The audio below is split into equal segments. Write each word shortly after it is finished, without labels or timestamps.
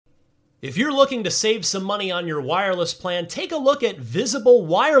If you're looking to save some money on your wireless plan, take a look at Visible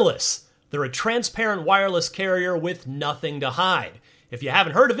Wireless. They're a transparent wireless carrier with nothing to hide. If you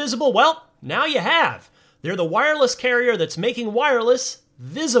haven't heard of Visible, well, now you have. They're the wireless carrier that's making wireless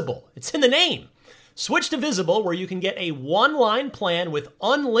visible. It's in the name. Switch to Visible, where you can get a one-line plan with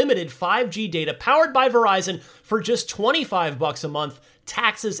unlimited 5G data powered by Verizon for just $25 a month,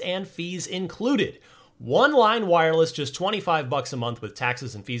 taxes and fees included. One-line wireless, just $25 a month with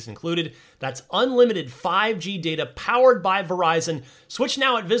taxes and fees included. That's unlimited 5G data powered by Verizon. Switch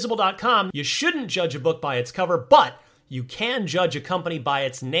now at Visible.com. You shouldn't judge a book by its cover, but you can judge a company by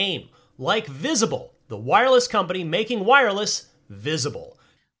its name, like Visible, the wireless company making wireless visible.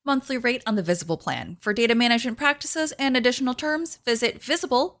 Monthly rate on the Visible plan. For data management practices and additional terms, visit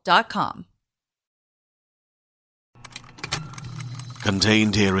Visible.com.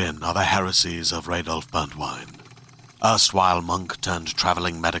 Contained herein are the heresies of Radolf Burntwine, erstwhile monk turned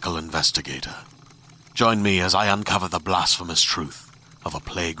traveling medical investigator. Join me as I uncover the blasphemous truth of a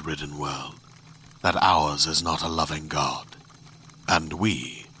plague-ridden world, that ours is not a loving God, and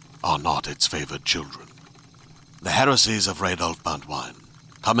we are not its favored children. The heresies of Radolf Burntwine,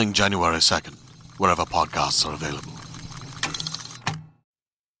 coming January 2nd, wherever podcasts are available.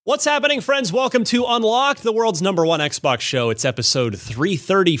 What's happening, friends? Welcome to Unlocked, the world's #1 Xbox show. It's episode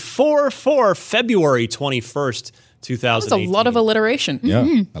 334 for February 21st, 2018. That's a lot of alliteration. Yeah,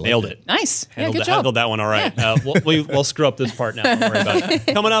 Nailed it. Nice. Handled, good job. handled that one all right. We'll screw up this part now. Don't worry about it.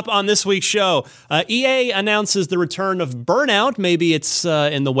 Coming up on this week's show, EA announces the return of Burnout. Maybe it's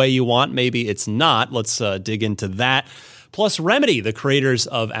in the way you want. Maybe it's not. Let's dig into that. Plus, Remedy, the creators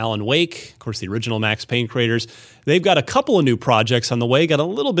of Alan Wake, of course, the original Max Payne creators, they've got a couple of new projects on the way. Got a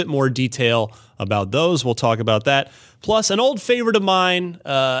little bit more detail about those. We'll talk about that. Plus, an old favorite of mine,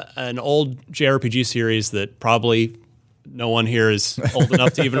 an old JRPG series that probably no one here is old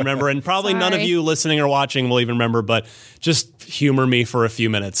enough to even remember, and probably none of you listening or watching will even remember, but just humor me for a few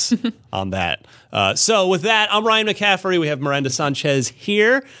minutes on that. So with that, I'm Ryan McCaffrey. We have Miranda Sanchez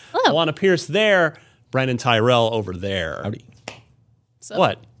here. Hello. Alana Pierce there. Brandon Tyrell over there. Howdy.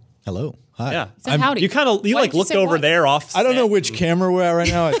 What? Hello. Hi. Yeah. Howdy. You kind of Why did you looked say over what? there off. I don't know set. which camera we're at right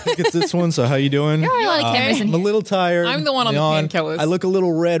now. I think it's this one. So how you doing? There are a lot of cameras in I'm a here. little tired. I'm the one on the yawn. painkillers. I look a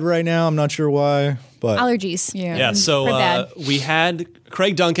little red right now. I'm not sure why, but Allergies. Yeah, so We're bad. we had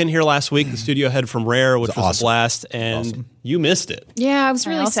Craig Duncan here last week, the studio head from Rare, which was awesome. a blast, and you missed it. Yeah, I was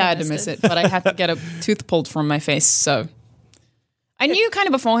I really also sad to missed miss it. it, but I had to get a tooth pulled from my face, so. I knew kind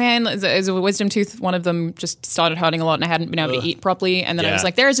of beforehand, as a wisdom tooth, one of them just started hurting a lot and I hadn't been able to eat properly. And then I Yeah. was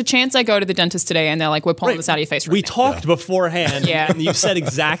like, there is a chance I go to the dentist today. And they're like, we're pulling this out of your face right We now. talked beforehand, Yeah. and you said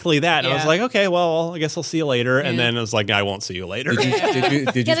exactly that. And I was Yeah. like, okay, well, I guess I'll see you later. And then I was like, I won't see you later. did you Yeah,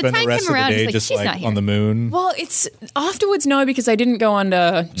 the spend the time rest came of the around, day it's like, just she's not like here. on the moon? Well, it's afterwards, no, because I didn't go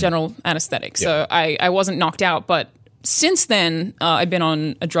under general anesthetic. So I wasn't knocked out. But since then, I've been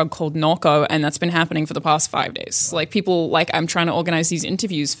on a drug called Norco, and that's been happening for the past 5 days. Like people, like I'm trying to organize these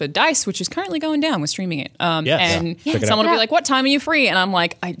interviews for DICE, which is currently going down. We're streaming it. Yes. And Check it someone will out. be like, what time are you free? And I'm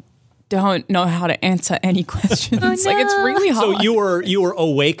like, I don't know how to answer any questions. Like it's really hard. So you were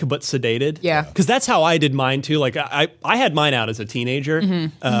awake but sedated? Yeah. Because that's how I did mine too. Like I had mine out as a teenager,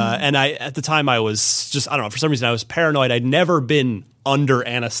 and at the time I was just, I don't know, for some reason I was paranoid. I'd never been under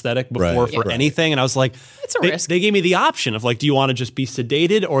anesthetic before Right, for right. anything, and I was like, It's a they, risk. They gave me the option of like, do you want to just be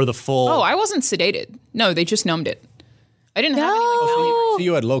sedated or the full? Oh, I wasn't sedated. No, they just numbed it. I didn't have any like So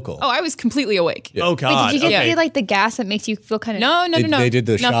you had local. Oh, I was completely awake. Oh God! Wait, did you get okay. like the gas that makes you feel kind of No. They did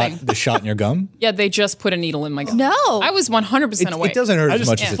the Nothing. shot in your gum. Yeah, they just put a needle in my gum. No. I was 100% awake. It doesn't hurt I as just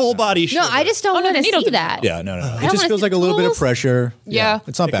much as full it body. No, I just don't Oh, no, want the to needle see didn't. that. Yeah, no. It don't just wanna feels see like a little bit of tools. pressure. Yeah.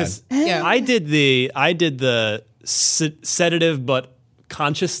 It's not bad. Yeah. I did the sedative but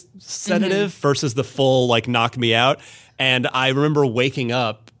conscious sedative versus the full like knock me out, and I remember waking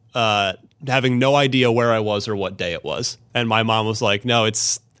up having no idea where I was or what day it was, and my mom was like, "No,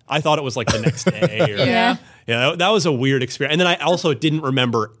 I thought it was like the next day." Or, Yeah. yeah, that was a weird experience. And then I also didn't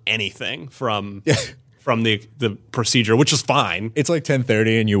remember anything from the procedure, which was fine. It's like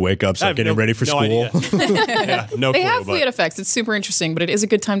 10:30 and you wake up, I start have getting ready for no school. idea. Yeah, no They clue. have but- weird effects. It's super interesting, but it is a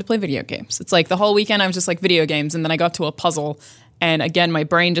good time to play video games. It's like the whole weekend I was just like video games, and then I got to a puzzle, and again, my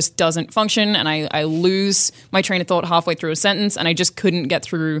brain just doesn't function, and I lose my train of thought halfway through a sentence, and I just couldn't get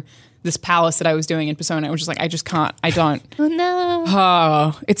through this palace that I was doing in Persona. I was just like, I just can't. I don't. Oh no.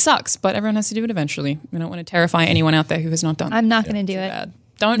 Oh, it sucks, but everyone has to do it eventually. I don't want to terrify anyone out there who has not done it. I'm not going to do it. Bad.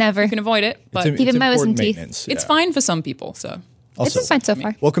 Don't. Never. You can avoid it, but Even my wisdom important teeth. maintenance, it's yeah. fine for some people, so. Also, It's fine so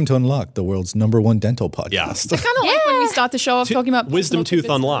far. welcome to Unlock, the world's #1 dental podcast. Yeah. I kind of like when we start the show off talking about Wisdom personal Tooth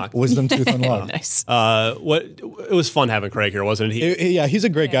Unlocked. Wisdom Tooth Unlocked. Nice. It was fun having Craig here, wasn't it? Yeah, he's a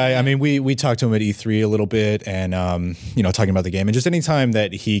great guy. I mean, we talked to him at E3 a little bit, and talking about the game, and just any time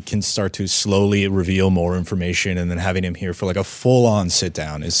that he can start to slowly reveal more information, and then having him here for like a full-on sit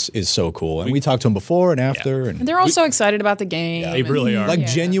down is so cool. And we talked to him before and after, and They're all so excited about the game. They really are. like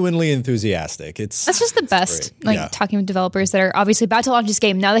genuinely enthusiastic. That's just the best. great. Like Yeah. talking with developers that are obviously about to launch this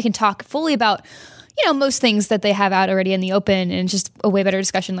game. Now they can talk fully about, most things that they have out already in the open, and just a way better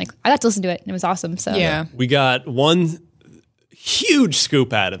discussion. Like I got to listen to it, and it was awesome. So Yeah. We got one huge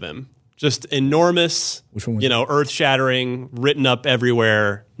scoop out of him. Just enormous, Which one was it? earth-shattering, written up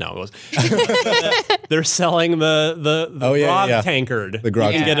everywhere. No, it was. They're selling the grog tankard. The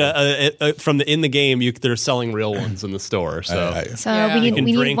grog You can tankard. get from in the game. They're selling real ones in the store. So So Yeah. we you need can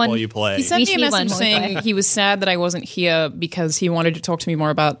we need drink one. while you play. He sent me a We need one message while we saying play. he was sad that I wasn't here because he wanted to talk to me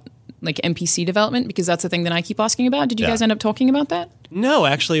more about like NPC development, because that's the thing that I keep asking about. Did you guys end up talking about that? No,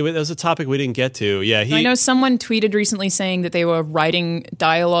 actually, that was a topic we didn't get to. Yeah, I know someone tweeted recently saying that they were writing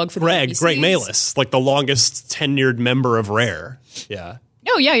dialogue for the Greg NPCs. Malis, like the longest tenured member of Rare. Yeah.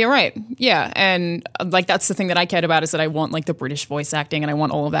 Oh yeah, you're right. Yeah, and like that's the thing that I cared about, is that I want like the British voice acting, and I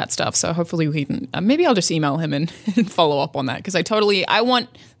want all of that stuff. So hopefully we can. Maybe I'll just email him and follow up on that, because I want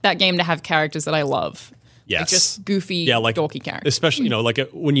that game to have characters that I love. Yes. Like just goofy, dorky characters. Especially,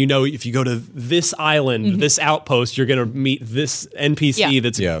 when if you go to this island, this outpost, you're going to meet this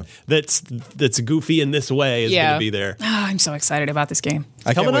NPC that's goofy in this way is going to be there. Ah, I'm so excited about this game.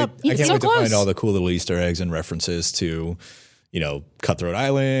 I can't Coming wait, up. I can't It's so wait to find close. all the cool little Easter eggs and references to, Cutthroat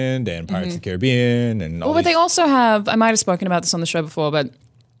Island and Pirates of the Caribbean and all Well, but these- they also have, I might have spoken about this on the show before, but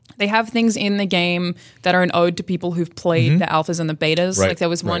they have things in the game that are an ode to people who've played the alphas and the betas. Right, Like there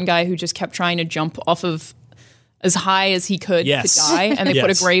was one guy who just kept trying to jump off of as high as he could Yes. to die, and they put a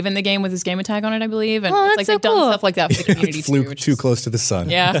Yes. grave in the game with his gamer tag on it, I believe. And Oh, it's that's like so they've done cool. stuff like that for the community flew too. which too is- close to the sun.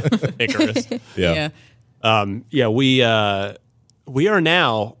 Yeah. Icarus. Yeah. We are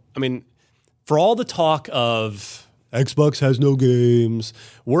now, for all the talk of Xbox has no games,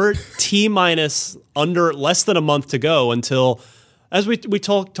 we're T-minus under less than a month to go until, as we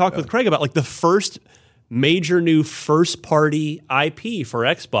talked with Craig about, like the first major new first-party IP for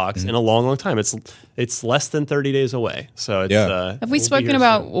Xbox in a long, long time. It's less than 30 days away. So it's, Yeah. Have we we'll be spoken here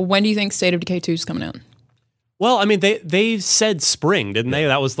about soon. when do you think State of Decay 2 is coming out? Well, they said spring, didn't they?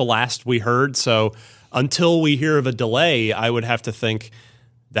 That was the last we heard. So until we hear of a delay, I would have to think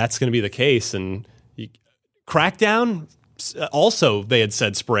that's going to be the case. And Crackdown, also they had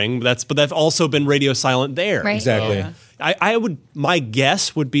said spring, but they've also been radio silent there. Right. Exactly. My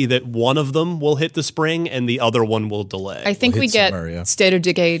guess would be that one of them will hit the spring and the other one will delay. I think Well, we hit get summer, yeah. State of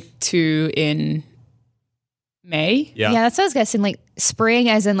Decay 2 in May. yeah. Yeah, that's what I was guessing. Like spring,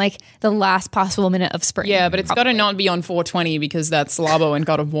 as in like the last possible minute of spring. Yeah, but it's got to not be on 420 because that's Labo and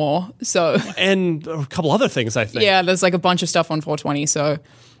God of War. So And a couple other things, I think. yeah, there's like a bunch of stuff on 420. So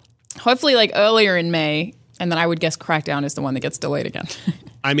hopefully like earlier in May, and then I would guess Crackdown is the one that gets delayed again.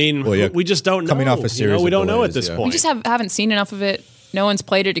 yeah. We just don't know. Coming off a series we of don't know at delays, this yeah. point. We just haven't seen enough of it. No one's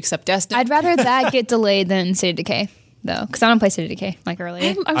played it except Destiny. I'd rather that get delayed than State of Decay, though, because I don't play State of Decay like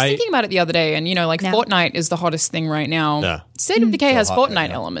earlier. I was thinking about it the other day, and No. Fortnite is the hottest thing right now. Yeah. State of Decay has hot Fortnite right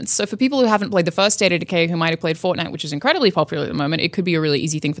now. elements. So for people who haven't played the first State of Decay, who might have played Fortnite, which is incredibly popular at the moment, it could be a really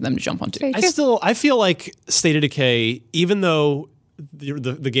easy thing for them to jump onto. I feel like State of Decay, even though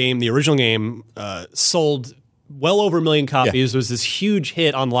the original game, sold well over 1 million copies, was this huge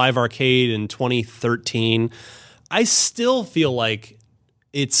hit on Live Arcade in 2013. I still feel like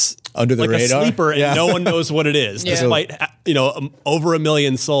it's Under the like radar? a sleeper, and Yeah. no one knows what it is, Yeah. despite over 1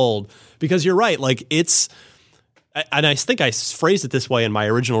 million sold. Because you're right, like it's. And I think I phrased it this way in my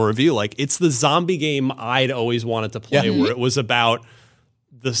original review. Like, it's the zombie game I'd always wanted to play, Yeah. where it was about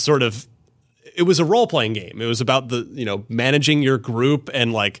the sort of. It was a role playing game. It was about the managing your group,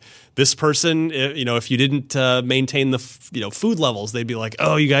 and like this person, if you didn't maintain the food levels, they'd be like,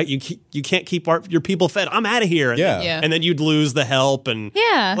 oh, you can't keep your people fed. I'm out of here. Yeah. Yeah. And then you'd lose the help, and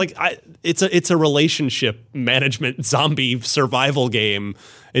Yeah. like it's a relationship management zombie survival game.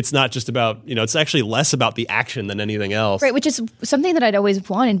 It's not just about it's actually less about the action than anything else. Right, which is something that I'd always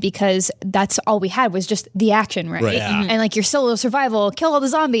wanted, because that's all we had was just the action, right? Right. Yeah. And like your solo survival, kill all the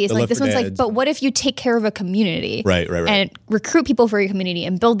zombies. The Like Left this 4 one's like, Dead. but what if you take care of a community? Right. And recruit people for your community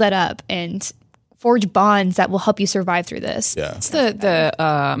and build that up and forge bonds that will help you survive through this. Yeah. It's the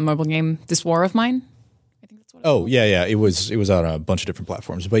mobile game, This War of Mine. Oh yeah. It was on a bunch of different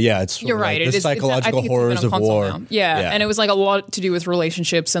platforms, but yeah, it's You're right. Like it the is, psychological I think horrors it's even of on console war. now. Yeah, and it was like a lot to do with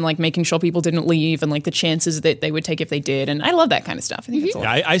relationships and like making sure people didn't leave and like the chances that they would take if they did. And I love that kind of stuff. I think it's a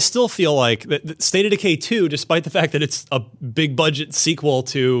lot. Yeah, I still feel like that State of Decay 2, despite the fact that it's a big budget sequel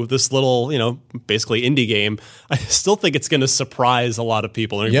to this little, basically indie game, I still think it's going to surprise a lot of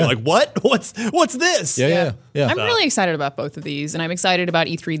people. And Yeah. you're like, what? What's this? Yeah. I'm really excited about both of these, and I'm excited about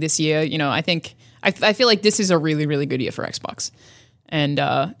E3 this year. I think I feel like this is a really, really good year for Xbox. And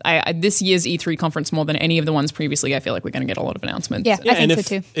this year's E3 conference, more than any of the ones previously, I feel like we're going to get a lot of announcements. Yeah, I think so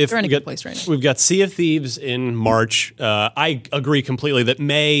too. If They're in a we good got- place right now. We've got Sea of Thieves in March. I agree completely that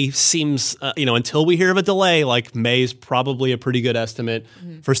May seems, until we hear of a delay, like May is probably a pretty good estimate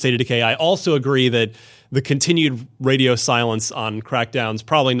for State of Decay. I also agree that the continued radio silence on Crackdown's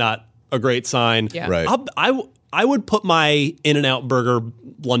probably not a great sign. Yeah. Right. I would put my In-N-Out Burger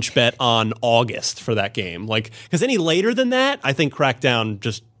lunch bet on August for that game. Because any later than that, I think Crackdown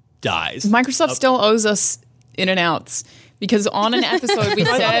just dies. Microsoft still owes us In-N-Outs because on an episode we I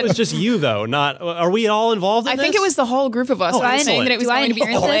thought it was said. just you, though. Are we all involved in I this? think it was the whole group of us. Oh, who were saying excellent. that it was Do I going to be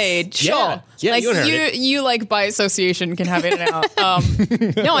inherit this? delayed. Sure, Yeah, like you inherit you like by association can have In-N-Out.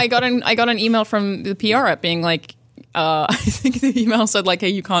 No, I got an email from the PR rep being like, I think the email said like, "Hey,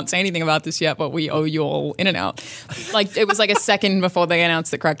 you can't say anything about this yet, but we owe you all In-N-Out." Like it was like a second before they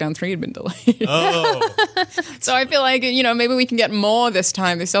announced that Crackdown 3 had been delayed. Oh, So I feel like maybe we can get more this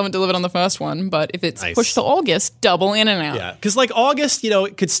time. They still haven't delivered on the first one, but if it's Nice. pushed to August, double In-N-Out. yeah. Because August,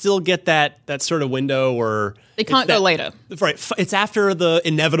 it could still get that sort of window where They can't go later. Right. It's after the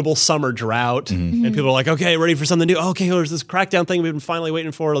inevitable summer drought, and people are like, okay, ready for something new. Okay, there's this Crackdown thing we've been finally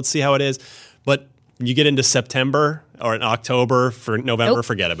waiting for. Let's see how it is. But you get into September or in October for November, Nope.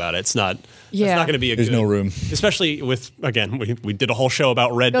 forget about it. It's not. Yeah. It's not going to be a There's good. no room. Especially with again, we did a whole show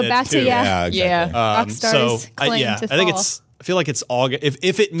about Red Go Dead back 2. to Yeah, exactly. Yeah. Rockstar's claim to I think fall. I feel like it's August.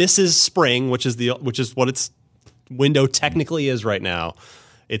 If it misses spring, which is what its window technically is right now,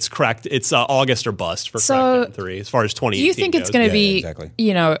 it's cracked. It's August or bust for So, Crackdown 3 as far as 2018 Do you think it's goes. going to Yeah, be, exactly.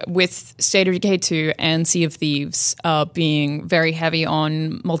 with State of Decay 2 and Sea of Thieves being very heavy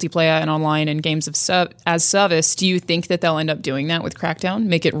on multiplayer and online and games as service, do you think that they'll end up doing that with Crackdown?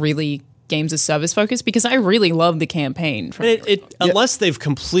 Make it really games as service focused? Because I really love the campaign. From Unless they've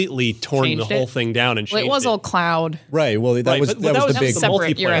completely torn Changed the whole it. thing down and Well, changed it was all cloud. Right. Well, that Right, was but that that was the was big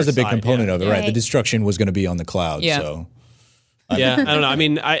separate, multiplayer you're right. that was a big side, component yeah. of it. Right. Right. The destruction was going to be on the cloud. Yeah. So Yeah, I don't know. I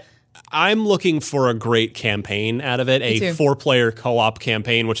mean, I'm looking for a great campaign out of it, a too. 4-player co-op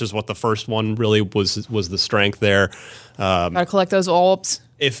campaign, which is what the first one really was the strength there. Gotta collect those orbs.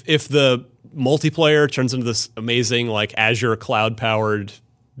 If the multiplayer turns into this amazing Azure cloud-powered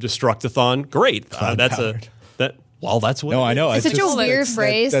Destructathon, great. That's what. no, I know. It's such a weird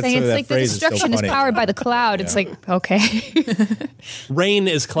phrase. that's- Saying it's that like the phrase is so destruction is funny. powered by the cloud. It's like, okay. Rain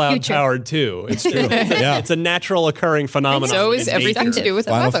is cloud-powered too. It's true. Yeah. It's a natural occurring phenomenon. So is in everything nature. to do with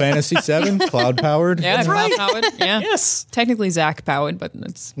the Final weather. Fantasy VII, cloud powered. Yeah, cloud powered. Yeah. Yes. Technically Zach powered, but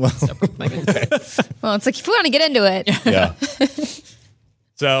it's separate. Well, it's like if we want to get into it. Yeah.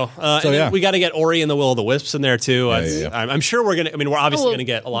 So, and then yeah. we got to get Ori and the Will of the Wisps in there too. yeah. I'm sure we're gonna. I mean, we're obviously Well, gonna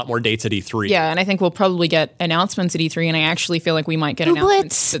get a lot more dates at E3. Yeah, and I think we'll probably get announcements at E3, and I actually feel like we might get Ooblets.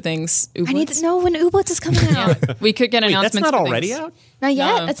 announcements to things. I need to know when Ooblets is coming out. We could get Wait, that's announcements. not for already things. out. Not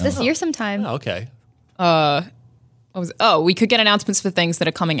yet. No. It's this year sometime. Oh, okay. We could get announcements for things that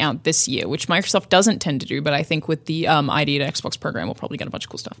are coming out this year, which Microsoft doesn't tend to do. But I think with the ID at Xbox program, we'll probably get a bunch of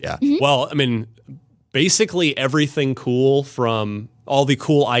cool stuff. Yeah. Well, I mean, basically everything cool from all the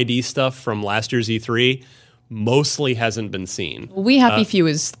cool ID stuff from last year's E3 mostly hasn't been seen. We Happy Few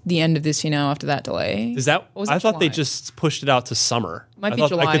is the end of this year now after that delay. Is that? Or was it I thought they July? just pushed it out to summer. Might I be thought,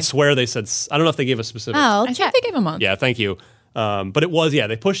 July. I could swear they said. I don't know if they gave a specific. Oh, I'll I check. think they gave a month. Yeah. Thank you. But it was. Yeah.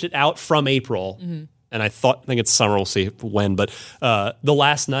 They pushed it out from April, Mm-hmm. and I think it's summer. We'll see when. But The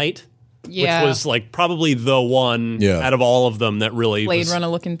Last Night. Yeah. Which was probably the one Yeah. out of all of them that really Blade was, Runner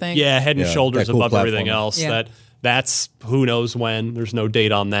looking thing. Yeah, head and Yeah, shoulders that cool above everything platformer. else. Yeah. That's who knows when. There's no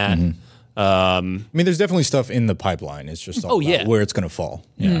date on that. I mean, there's definitely stuff in the pipeline. It's just all about where it's going to fall.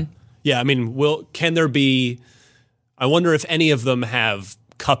 Yeah. Yeah, I mean, can there be? I wonder if any of them have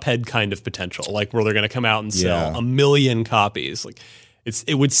Cuphead kind of potential, where they're going to come out and sell Yeah. 1 million copies.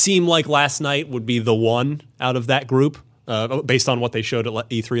 It would seem like Last Night would be the one out of that group, based on what they showed at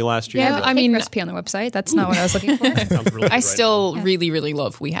E3 last year. Yeah, But I mean, recipe on the website. That's not what I was looking for. it sounds really good I right still really, really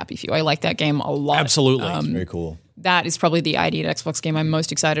love We Happy Few. I like that game a lot. Absolutely. It's very cool. That is probably the ID at Xbox game I'm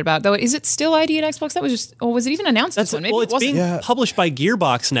most excited about. Though, is it still ID at Xbox? That was just, or was it even announced? That's this one? Maybe well, it it's wasn't. being published by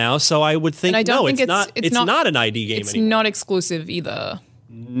Gearbox now, so I would think And I don't no, think it's not an ID game It's anymore. not exclusive either.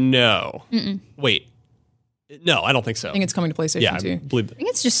 No. Wait. No, I don't think so. I think it's coming to PlayStation yeah, I 2. believe I think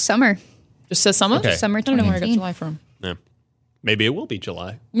it's just summer. Just says summer? Okay. Summer I don't know where I got 2019. July from. yeah. Maybe it will be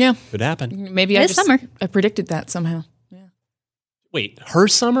July. Yeah. Could happen. Maybe It is summer. I predicted that somehow. Wait, her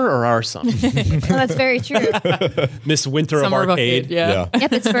summer or our summer? Oh, that's very true. Miss Winter Summer of Arcade. yeah.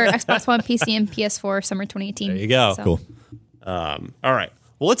 Yep, it's for Xbox One, PC, and PS4 summer 2018. There you go. So- Cool. All right.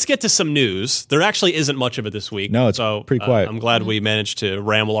 Well, let's get to some news. There actually isn't much of it this week. No, it's so, pretty quiet. I'm glad we managed to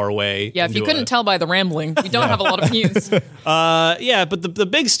ramble our way. Yeah, if you into couldn't tell by the rambling, we don't have a lot of news. Yeah, but the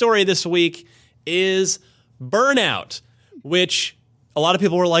big story this week is Burnout, which a lot of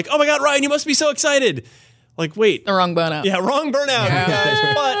people were like, oh my God, Ryan, you must be so excited. Like, wait. The wrong Burnout. Yeah, wrong Burnout.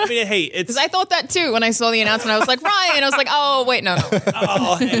 Yeah. But, I mean, hey, it's... Because I thought that too when I saw the announcement. I was like, Ryan. I was like, oh, wait, no.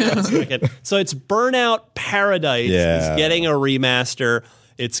 Oh, hang on a second. So it's Burnout Paradise. Yeah. It's getting a remaster.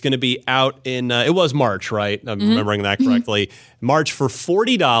 It's going to be out in, it was March, right? I'm remembering that correctly. March for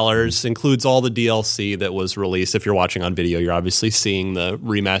 $40, includes all the DLC that was released. If you're watching on video, you're obviously seeing the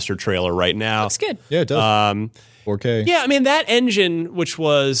remastered trailer right now. Looks good. Yeah, it does. 4K. Yeah, I mean, that engine, which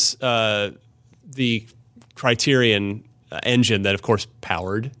was the Criterion engine that, of course,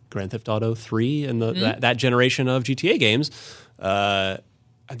 powered Grand Theft Auto 3 and that generation of GTA games, the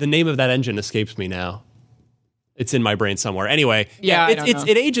name of that engine escapes me now. It's in my brain somewhere. Anyway, Yeah, I don't know.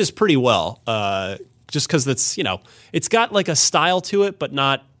 it ages pretty well, just because it's, it's got like a style to it, but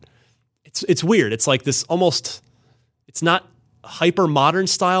not, it's weird. It's like this almost, it's not hyper modern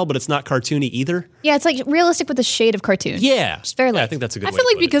style, but it's not cartoony either. Yeah, it's like realistic with a shade of cartoon. Yeah. Just very I light. think that's a good I way feel to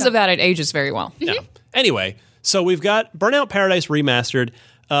like put it. because of that, it ages very well. Yeah. Anyway, so we've got Burnout Paradise Remastered.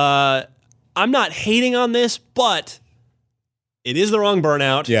 I'm not hating on this, but it is the wrong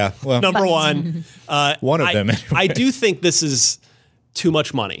Burnout. Yeah, well, Number one. one of them. Anyway. I do think this is too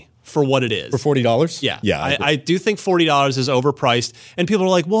much money for what it is. For $40? Yeah. Yeah. I do think $40 is overpriced. And people are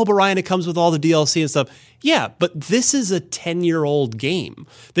like, well, but Ryan, it comes with all the DLC and stuff. Yeah, but this is a 10-year-old game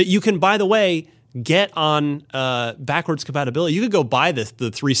that you can, by the way, get on backwards compatibility. You could go buy the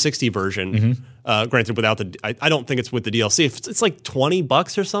 360 version, granted without the, I don't think it's with the DLC. It's like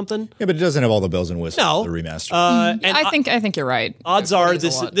 $20 or something. Yeah, but it doesn't have all the bells and whistles. No. The remaster. And I think you're right. odds It are is a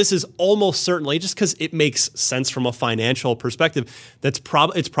lot. this is almost certainly, just because it makes sense from a financial perspective, it's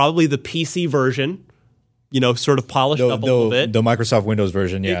probably the PC version, sort of polished up a little bit. The Microsoft Windows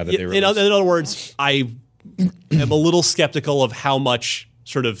version, yeah. That they in released. other words, I am a little skeptical of how much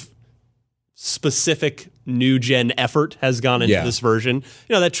sort of specific new gen effort has gone into this version.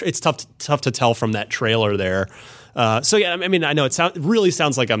 That it's tough to tell from that trailer there. So yeah, I mean, I know it really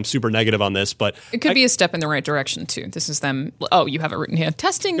sounds like I'm super negative on this, but It could be a step in the right direction too. This is them. Oh, you have it written here.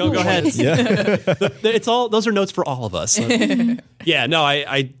 Testing. Go ahead. Yeah. It's all, those are notes for all of us. Yeah, no,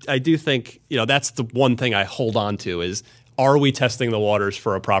 I do think, that's the one thing I hold on to is, are we testing the waters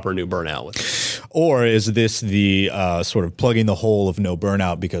for a proper new Burnout with it? Or is this the sort of plugging the hole of no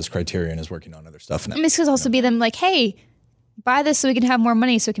Burnout because Criterion is working on other stuff now? And this could also be them like, hey, buy this so we can have more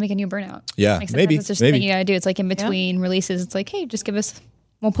money so we can make a new Burnout. Yeah, Makes sense. maybe, That's just maybe. the thing you gotta do. It's like in between releases, it's like, hey, just give us,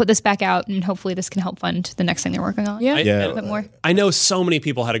 we'll put this back out and hopefully this can help fund the next thing they're working on. Yeah. Yeah. A little bit more. I know so many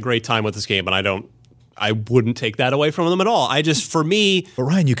people had a great time with this game, and I wouldn't take that away from them at all. For me, But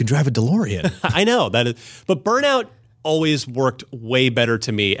Ryan, you can drive a DeLorean. I know that is, but Burnout always worked way better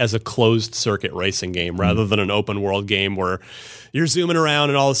to me as a closed circuit racing game rather than an open world game where you're zooming around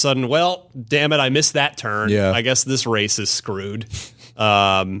and all of a sudden, well, damn it, I missed that turn. Yeah. I guess this race is screwed.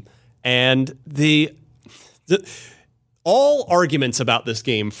 And all arguments about this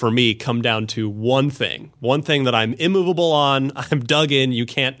game for me come down to one thing that I'm immovable on. I'm dug in. You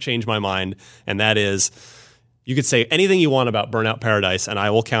can't change my mind. And that is, you could say anything you want about Burnout Paradise and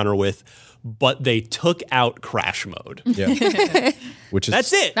I will counter with, but they took out crash mode. Yeah. Which is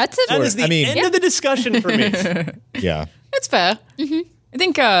That's it. That's it. That is the I mean- end of the discussion for me. Yeah. That's fair. I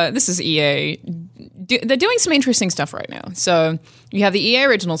think this is EA. They're doing some interesting stuff right now. So you have the EA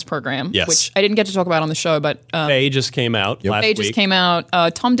Originals program, Yes. which I didn't get to talk about on the show, but Faye just came out last they week. just came out.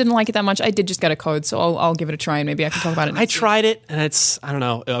 Tom didn't like it that much. I did just get a code, so I'll give it a try and maybe I can talk about it. I next week. tried it, and I don't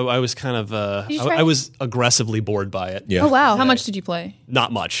know. I was kind of, you try I it? was aggressively bored by it. Yeah. Oh, wow. How much did you play?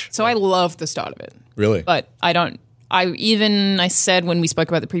 Not much. So I love the start of it, Really? but I said when we spoke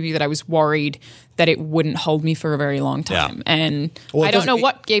about the preview that I was worried that it wouldn't hold me for a very long time. Yeah. And Well, it I don't know doesn't-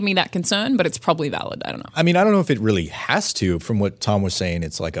 what gave me that concern, but it's probably valid. I don't know. I mean, I don't know if it really has to. From what Tom was saying,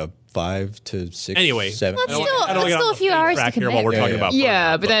 it's like a 5 to 6, Anyway, 7. Well, it's still a few hours to track here commit. while we're talking about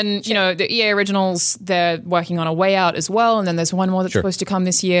Yeah, Burnout, but then, the EA Originals, they're working on A Way Out as well, and then there's one more that's supposed to come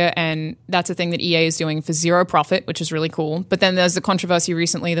this year, and that's a thing that EA is doing for zero profit, which is really cool. But then there's the controversy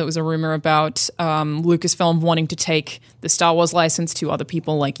recently that was a rumor about Lucasfilm wanting to take the Star Wars license to other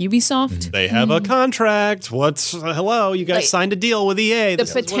people like Ubisoft. they have a contract. Hello, you guys signed a deal with EA. The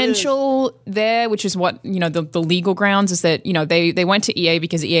potential there, which is what, the legal grounds is that, they went to EA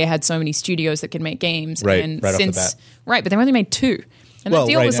because EA had so many studios that could make games. Right, and right off the since, bat. Right, but they only made 2. And Well,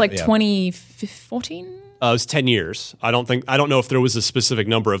 that deal right was now, like yeah. 2014? It was 10 years. I don't know if there was a specific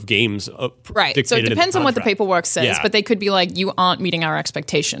number of games. Right. So it dictated in depends on what the contract. paperwork says, Yeah. but they could be like, you aren't meeting our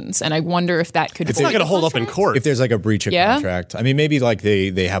expectations. And I wonder if that could It's not going to hold up in court. If there's like a breach of Yeah. contract, I mean, maybe like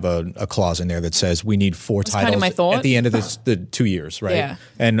they have a clause in there that says we need 4 kind of titles my thought. at the end of the 2 years, right? Yeah.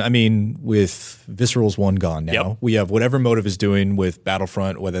 And I mean, with Visceral's 1 gone now, Yep. we have whatever Motive is doing with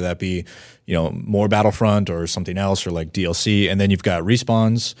Battlefront, whether that be more Battlefront or something else or like DLC, and then you've got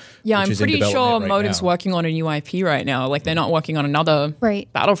Respawns. Yeah, which I'm is in pretty sure development right Motive's now. working on a new IP right now. Like, they're not working on another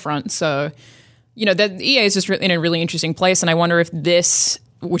Right. Battlefront. So, that EA is just in a really interesting place. And I wonder if this,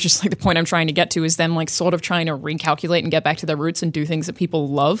 which is like the point I'm trying to get to, is them like sort of trying to recalculate and get back to their roots and do things that people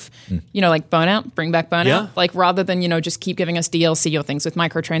love. Like Burnout, bring back Burnout. Yeah. Like, rather than, just keep giving us DLC or things with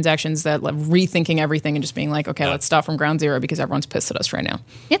microtransactions, that like rethinking everything and just being like, okay, let's start from ground zero because everyone's pissed at us right now.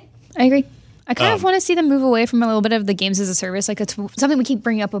 Yep, I agree. I kind of want to see them move away from a little bit of the games as a service. Like, it's something we keep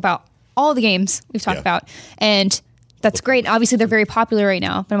bringing up about all the games we've talked about. And that's great. Obviously, they're very popular right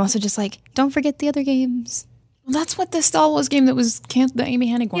now. But I'm also just like, don't forget the other games. Well, that's what the Star Wars game that was the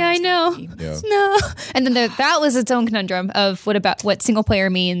Amy Hennig one. Yeah, was I know. gonna be. Yeah. No. And then that was its own conundrum of what single player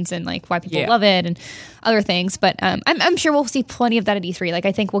means and like why people love it and other things. But I'm sure we'll see plenty of that at E3. Like,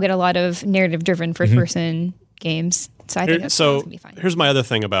 I think we'll get a lot of narrative driven first person games. So I think that's going to be fine. Here's my other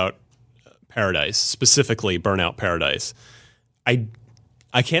thing about Paradise, specifically Burnout Paradise.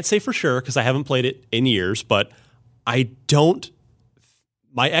 I can't say for sure because I haven't played it in years, but my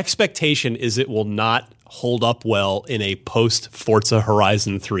expectation is it will not hold up well in a post Forza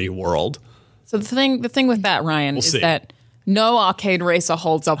Horizon 3 world. So the thing with that, Ryan, is see. that no arcade racer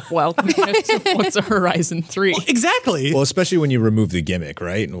holds up well compared to Forza Horizon 3. Exactly. Well, especially when you remove the gimmick,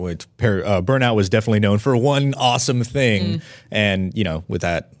 right? Burnout was definitely known for one awesome thing, and with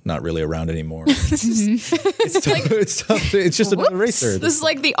that not really around anymore, it's tough. It's just another racer. This is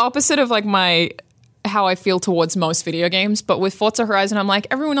like the opposite of like how I feel towards most video games, but with Forza Horizon, I'm like,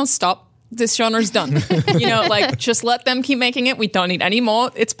 everyone else stop. This genre's done. Just let them keep making it. We don't need any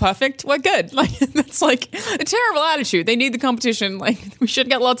more. It's perfect. We're good. Like, that's like a terrible attitude. They need the competition. Like, we should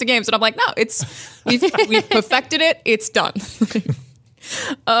get lots of games. And I'm like, no, we've perfected it. It's done.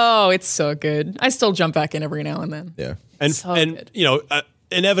 Oh, it's so good. I still jump back in every now and then. Yeah. And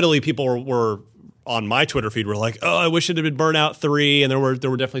inevitably people were on my Twitter feed were like, oh, I wish it had been Burnout 3, and there were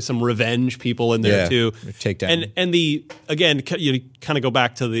definitely some revenge people in there too. Takedown. And you kind of go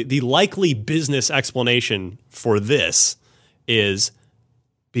back to the likely business explanation for this is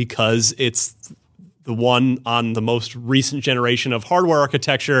because it's the one on the most recent generation of hardware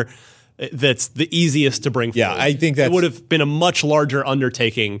architecture that's the easiest to bring Yeah, forward. I think it would have been a much larger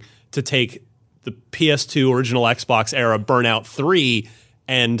undertaking to take the PS2 original Xbox era Burnout 3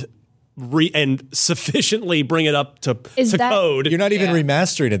 and sufficiently bring it up to code. You're not even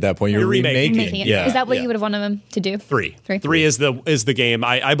remastering at that point. You're remaking. Making it. Yeah. Is that what you would have wanted them to do? Three is the game.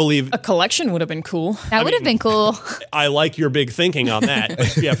 I believe A collection would have been cool. That would have been cool. I like your big thinking on that.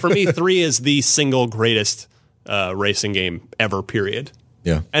 But yeah, for me, 3 is the single greatest racing game ever. Period.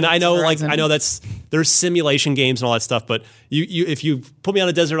 Yeah. And I know Horizon. there's simulation games and all that stuff, but you if you put me on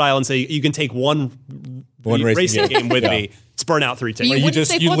a desert island and say you can take one racing game with me, it's Burnout 3 tickets. You wouldn't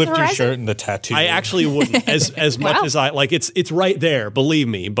say Forza lift your Horizon? shirt and the tattoo. I actually wouldn't as much as I like. It's right there, believe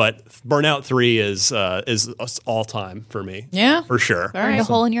me. But Burnout 3 is all time for me. Yeah. for sure. All right. A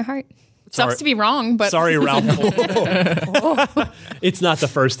hole in your heart. Sucks to be wrong, but Sorry, Ralph. It's not the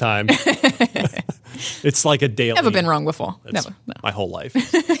first time. It's like a daily. never been wrong before. That's Never. No. my whole life.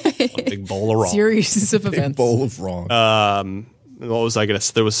 One big bowl of wrong. Series of big events. bowl of wrong. What was I going to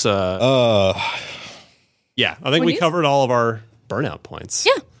say? There was. Yeah, I think we covered all of our Burnout points.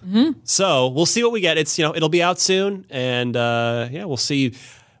 Yeah. Mm-hmm. So we'll see what we get. It's it'll be out soon, and we'll see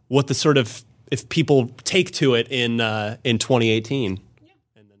what the sort of if people take to it in 2018. Yeah.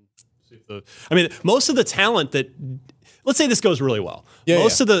 And then see if most of the talent that. Let's say this goes really well.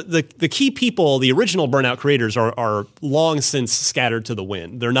 Most of the key people, the original Burnout creators, are long since scattered to the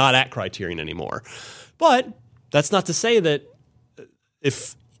wind. They're not at Criterion anymore. But that's not to say that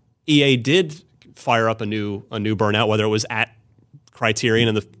if EA did fire up a new Burnout, whether it was at Criterion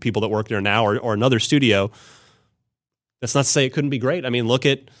and the people that work there now, or another studio. That's not to say it couldn't be great. I mean, look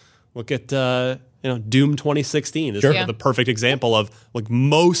at Doom 2016 is the perfect example of like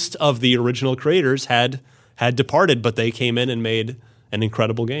most of the original creators had departed, but they came in and made an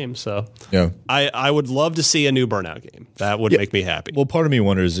incredible game. So I would love to see a new Burnout game. That would make me happy. Well, part of me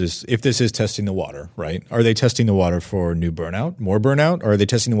wonders is if this is testing the water, right? Are they testing the water for new Burnout, more Burnout, or are they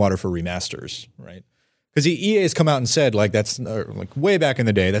testing the water for remasters, right? Because EA has come out and said, like, that's like way back in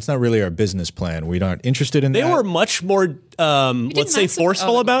the day, that's not really our business plan. We aren't interested in that. They were much more, let's say,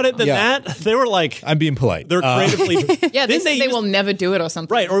 forceful about it than that. They were like, I'm being polite. They're creatively. They will never do it or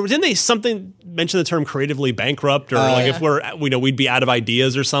something. Right. Or didn't they mention the term creatively bankrupt, or like if we'd be out of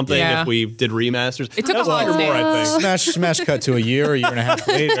ideas or something if we did remasters. It took a lot more, I think. Smash cut to a year and a half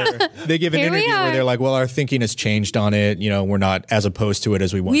later. They give an interview where they're like, well, our thinking has changed on it. We're not as opposed to it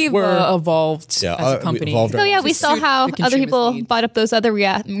as we once We've were. evolved as a company. So yeah, we saw how the other people needs. bought up those other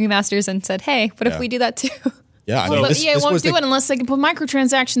remasters and said, "Hey, what if we do that too?" Yeah, I mean, But EA won't do it unless they can put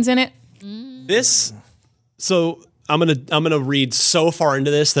microtransactions in it. So I'm gonna read so far into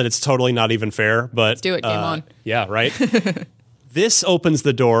this that it's totally not even fair. But let's do it. Game on. Yeah, right. This opens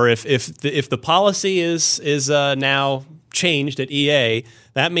the door. If the policy is now changed at EA,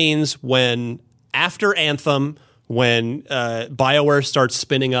 that means when after Anthem, when BioWare starts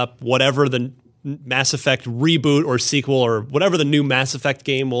spinning up whatever the Mass Effect reboot or sequel or whatever the new Mass Effect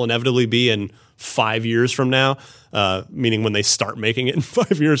game will inevitably be in 5 years from now, meaning when they start making it in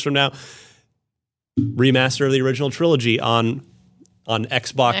 5 years from now, remaster of the original trilogy on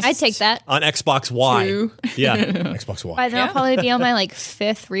Xbox. I'd take that. On Xbox Y. Yeah. Xbox One. By then I'll probably be on my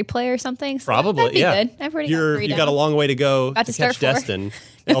fifth replay or something. So Probably, that'd be yeah. good. I've already You've got a long way to go About to to start catch for. Destin.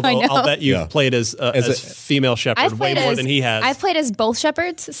 Although I'll bet you've played as female shepherd way more than he has. I've played as both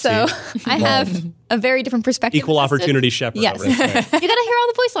shepherds, so I have a very different perspective. Equal opportunity shepherd. Yes. over there. You gotta hear all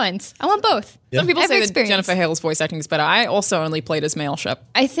the voice lines. I want both. Some people Every say that experience. Jennifer Hale's voice acting is better. I also only played as male Shep,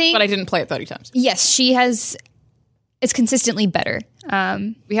 I think but I didn't play it 30 times. yes, she has. It's consistently better.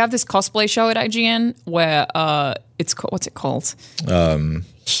 We have this cosplay show at IGN where what's it called?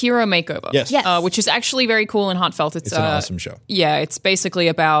 Hero Makeover. Yes. Yes. Which is actually very cool and heartfelt. It's an awesome show. Yeah, it's basically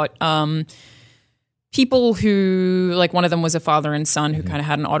about people who, like, one of them was a father and son who kind of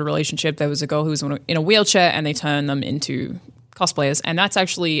had an odd relationship. There was a girl who was in a wheelchair, and they turned them into cosplayers. And that's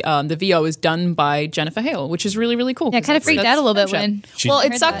actually the VO is done by Jennifer Hale, which is really, really cool. Yeah, I kind of freaked out a little bit when. Well,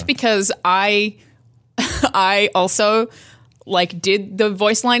 it heard sucked that. because I also did the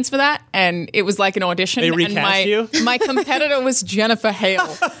voice lines for that, and it was like an audition. They recast and you? my competitor was Jennifer Hale,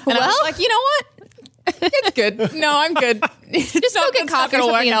 and I was like, you know what? It's good. No, I'm good. It's go get coffee or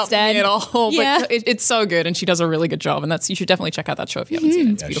something out for me instead. at all. Yeah. But it's so good, and she does a really good job. And you should definitely check out that show if you haven't seen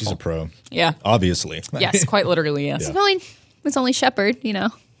it. It's Yeah, beautiful. she's a pro. Yeah. Obviously. Yes, quite literally. Yes. It's only Shepard, Yeah.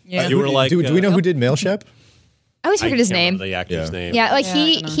 You were like, do we know who did Male Shep? I always forget his name. The actor's name. Yeah, like I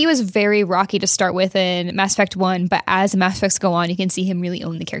don't know. he was very rocky to start with in Mass Effect 1, but as Mass Effects go on, you can see him really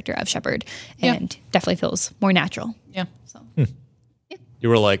own the character of Shepard, and definitely feels more natural. Yeah. You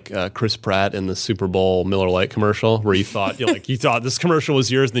were like Chris Pratt in the Super Bowl Miller Lite commercial, where you thought this commercial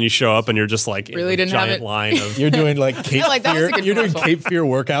was yours, and then you show up and you're just like Really in a didn't have giant it. line of. You're doing like Cape like that was a Fear. good You're doing commercial. Cape Fear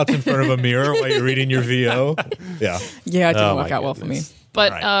workouts in front of a mirror while you're reading your VO. Yeah. Yeah, it didn't Oh, work my out well for me. goodness.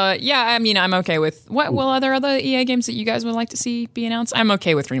 But Right. yeah, I mean, I'm okay with what? Well, are there other EA games that you guys would like to see be announced? I'm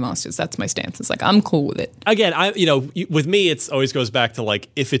okay with remasters. That's my stance. It's like I'm cool with it. Again, with me, it always goes back to like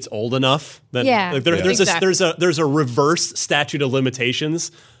if it's old enough, then Yeah. like, there's Exactly. there's a reverse statute of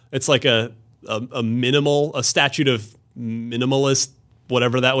limitations. It's like a statute of minimalist,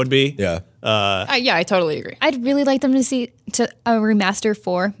 whatever that would be. Yeah. Yeah, I totally agree. I'd really like them to see a remaster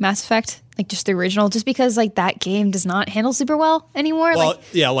for Mass Effect, like just the original, just because like that game does not handle super well anymore. Well,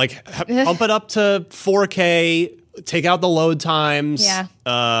 pump it up to 4K. Take out the load times. Yeah.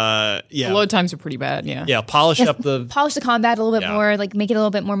 The load times are pretty bad. Yeah. Yeah, polish up the. Polish the combat a little bit Yeah. more, like make it a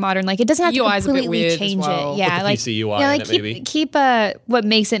little bit more modern. Like it doesn't have to UI is a bit completely weird as change well. it. Yeah, Put the like PC UI yeah, in like it, maybe. keep what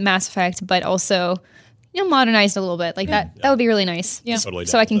makes it Mass Effect, but also modernized a little bit. Like that would be really nice. Yeah. Totally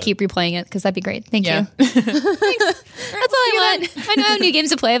So I down can with keep replaying it because that'd be great. Thank Yeah. you. That's all I want. I know I have new games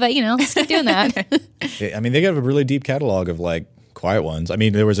to play, but let's keep doing that. I mean, they have a really deep catalog of like quiet ones. I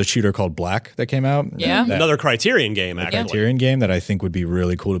mean, there was a shooter called Black that came out. Yeah. That Another Criterion game, actually. Criterion game that I think would be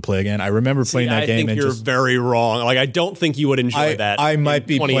really cool to play again. I remember playing that I game think and you're just very wrong. Like, I don't think you would enjoy that. I might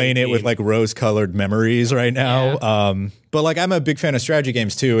be playing it with like rose-colored memories right now. But like, I'm a big fan of strategy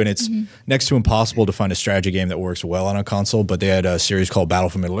games too, and it's next to impossible to find a strategy game that works well on a console. But they had a series called Battle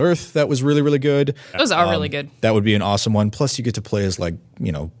for Middle Earth that was really, really good. Those are really good. That would be an awesome one. Plus, you get to play as like,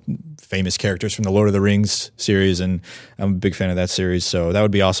 famous characters from the Lord of the Rings series, and I'm a big fan of that series, so that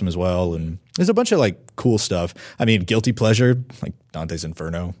would be awesome as well. And there's a bunch of like cool stuff. I mean, guilty pleasure, like Dante's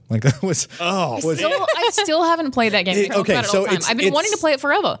Inferno, like that was. I still haven't played that game. I talk about it all the time. I've been wanting to play it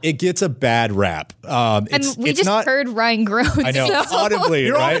forever. It gets a bad rap. And we just heard Ryan groan. I know, audibly.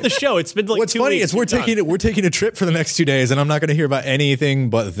 You're right? off the show. It's been like What's 2 funny weeks. is we're taking a trip for the next 2 days, and I'm not going to hear about anything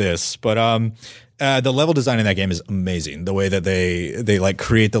but this. But the level design in that game is amazing. The way that they like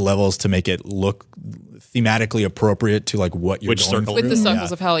create the levels to make it look thematically appropriate to like what you're going through. With the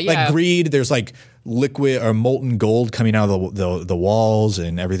circles of hell, yeah. Like greed, there's like liquid or molten gold coming out of the walls,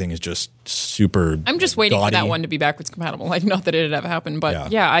 and everything is just super. I'm just waiting gaudy. for that one to be backwards compatible. Like, not that it had ever happened, but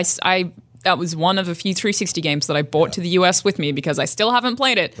I that was one of a few 360 games that I bought to the US with me because I still haven't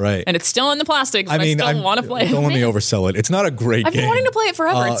played it. Right. And it's still in the plastic, but I still want to play it. Don't let me oversell it. It's not a great I've game. been wanting to play it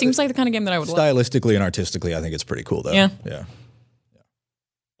forever. It seems like the kind of game that I would love. Stylistically and artistically, I think it's pretty cool, though. Yeah.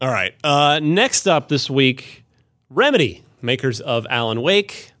 All right. Next up this week, Remedy, makers of Alan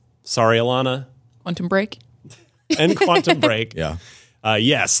Wake. Sorry, Alana. Quantum Break. And Quantum Break. Yeah.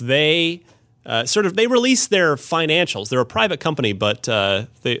 Yes, they they released their financials. They're a private company, but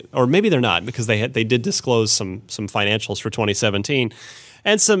or maybe they're not, because they did disclose some financials for 2017,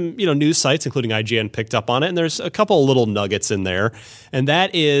 and some news sites, including IGN, picked up on it. And there's a couple little nuggets in there, and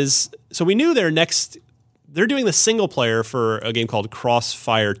that is, so we knew they're doing the single player for a game called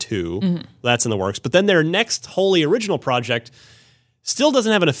Crossfire 2. That's in the works, but then their next wholly original project still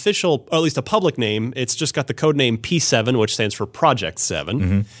doesn't have an official, or at least a public name. It's just got the code name P7, which stands for Project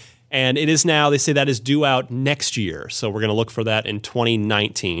 7. And it is now, they say that is due out next year. So we're going to look for that in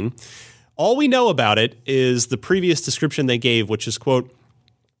 2019. All we know about it is the previous description they gave, which is, quote,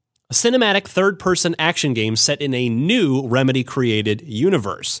 a cinematic third-person action game set in a new Remedy-created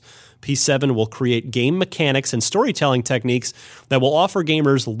universe. P7 will create game mechanics and storytelling techniques that will offer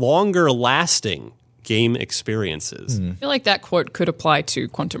gamers longer-lasting game experiences. I feel like that quote could apply to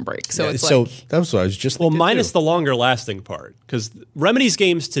Quantum Break. So it's so like, that was what I was just Well, thinking minus too. the longer lasting part, because Remedy's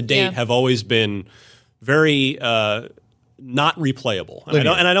games to date have always been very not replayable. And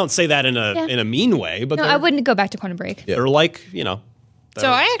I don't say that in a mean way, but No, I wouldn't go back to Quantum Break. they're like, so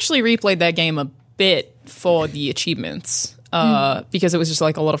I actually replayed that game a bit for the achievements. Because it was just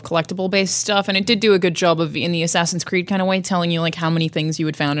like a lot of collectible based stuff, and it did do a good job of, in the Assassin's Creed kind of way, telling you like how many things you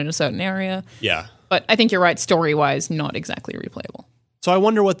had found in a certain area. Yeah. But I think you're right, story wise, not exactly replayable. So I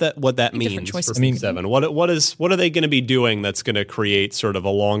wonder what that means for choices. P7. What are they going to be doing that's going to create sort of a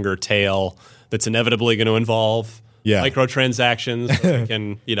longer tail that's inevitably going to involve microtransactions? Where we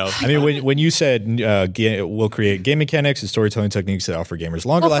can, I mean, when you said we'll create game mechanics and storytelling techniques that offer gamers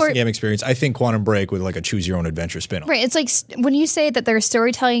longer-lasting game experience, I think Quantum Break with like a choose-your-own-adventure spin-off. Right. It's like when you say that there are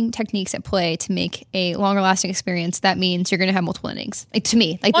storytelling techniques at play to make a longer-lasting experience, that means you're going to have multiple endings. Like, to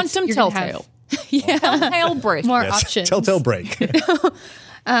me, like Quantum you're gonna Telltale. Yeah. Telltale Break. More options. Telltale Break. But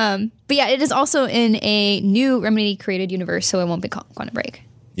yeah, it is also in a new Remedy-created universe, so it won't be called Quantum Break.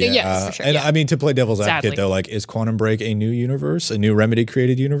 Yes, for sure. And I mean, to play devil's advocate, Sadly. though, like, is Quantum Break a new universe, a new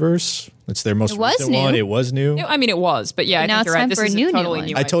Remedy-created universe? It's their most was recent new. one. It was new. I mean, it was, but yeah, I Now think it's you're right. time This for a is new totally one.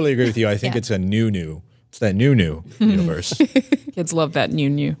 new. I totally agree with you. I think Yeah. it's a new. It's that new universe. Kids love that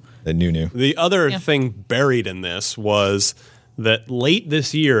new. The new. The other thing buried in this was that late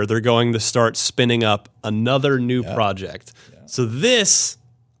this year, they're going to start spinning up another new project. So this,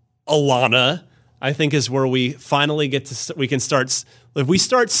 Alana, I think is where we finally get to, we can start, if we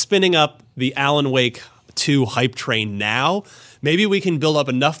start spinning up the Alan Wake 2 hype train now, maybe we can build up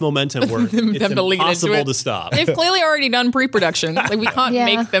enough momentum where it's to lean into impossible it. to stop. They've clearly already done pre-production. Like, we can't Yeah.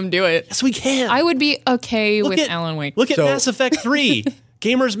 make them do it. Yes, we can. I would be okay Look with at Alan Wake. Look at So- Mass Effect 3.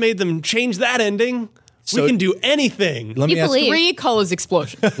 Gamers made them change that ending. We can do anything. Let me ask believe- 3 colors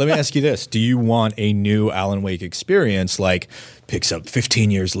explosion. Let me ask you this. Do you want a new Alan Wake experience, like picks up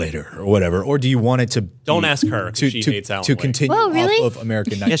 15 years later or whatever? Or do you want it to Don't be- ask her, 'cause she hates Alan to Wake. continue Whoa, really? off of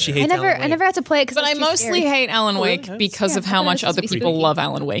American Nightmare? Yes, she hates I never Alan Wake. had to play it because But I mostly hate Alan Wake because of how much other people love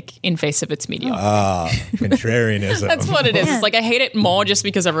Alan Wake in face of its mediocrity. Contrarianism. That's what it is. It's like I hate it more just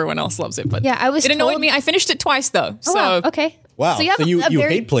because everyone else loves it. But Yeah, I was it annoyed told- me. I finished it twice though. Oh, So wow. Okay. Wow. So you have you a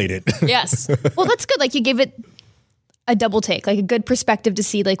very hate played it. yes. well. That's good. Like you gave it a double take, like a good perspective to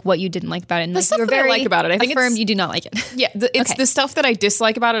see like what you didn't like about it. And like, stuff you were that I very like about it, I think affirmed it's- you do not like it. Yeah, it's Okay. the stuff that I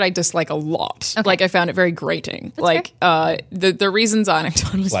dislike about it. I dislike a lot. Okay. Like I found it very grating. The reasons are, and I've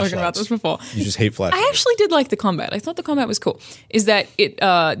totally spoken about this before. You just hate flash. I actually did like the combat. I thought the combat was cool. Is that it?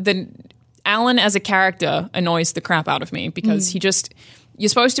 Alan as a character annoys the crap out of me because you're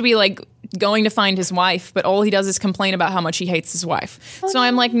supposed to be like going to find his wife, but all he does is complain about how much he hates his wife. So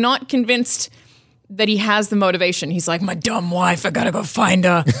I'm like not convinced that he has the motivation. He's like, my dumb wife, I gotta go find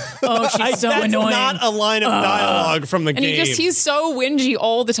her. Oh, she's so That's annoying. not a line of dialogue from the and game. he's so whingy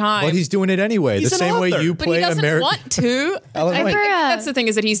all the time. But he's doing it anyway. He's the an same way author. you But he play doesn't American. want to. Alan I Wake. think that's the thing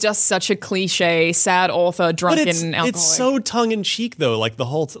is that he's just such a cliche, sad author, but drunken it's alcoholic. so tongue in cheek though. Like the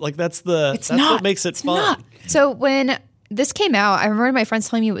whole that's It's what not. makes it It's fun. not. So when this came out, I remember my friends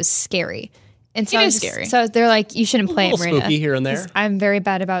telling me it was scary. And so It I is was just- scary. So they're like, you shouldn't play A it, little Marina. spooky here and there. 'Cause I'm very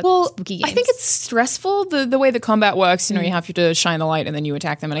bad about spooky games. I think it's stressful the way the combat works. You know, you have to shine the light and then you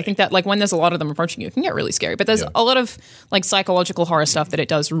attack them. And I think that like when there's a lot of them approaching you, it can get really scary. But there's a lot of like psychological horror stuff that it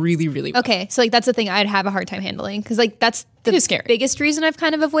does really, really well. Okay, so like that's the thing I'd have a hard time handling because like that's the It is scary. biggest reason I've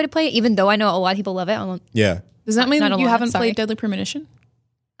kind of avoided playing it, even though I know a lot of people love it. Yeah. Does that mean Not that you alone, haven't sorry. played Deadly Premonition?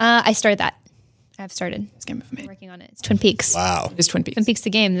 I started that. I've started This game of me. working on it. It's Twin Peaks. Wow. It's Twin Peaks. Twin Peaks the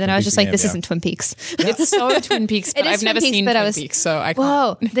game. Then I was Peaks just the like, game, this yeah. isn't Twin Peaks. It's so Twin Peaks, but It is I've never Twin Peaks, seen but I Twin was- Peaks, so I can't.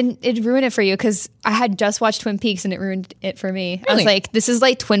 Whoa, then it ruined it for you because I had just watched Twin Peaks and it ruined it for me. I Really? was like, this is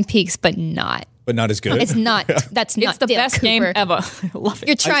like Twin Peaks, but not. But not as good. It's not. That's not It's the Dale best Cooper. game ever. I love it.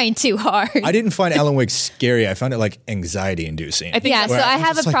 You're trying too hard. I didn't find Alan Wake scary. I found it like anxiety inducing. I think Yeah, so that's- I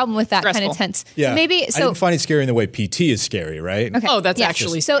have just a like- problem with that kind Stressful. of tense. yeah. So maybe I so. didn't find it scary in the way PT is scary, right? Okay. Oh, that's yeah.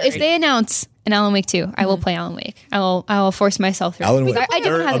 actually So if scary. they announce an Alan Wake 2, I will play Alan Wake. I will force myself through. Alan it. Wake. I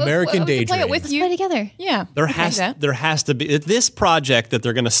don't have American we can play it Daydream. with Let's you. play together. Yeah. There Okay, has that. there has to be this project that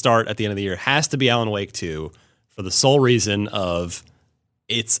they're going to start at the end of the year has to be Alan Wake 2 for the sole reason of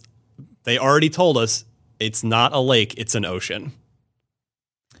they already told us it's not a lake, it's an ocean.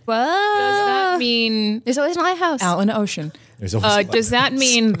 Whoa. Does that mean There's always an lighthouse. out in the ocean? There's always Does that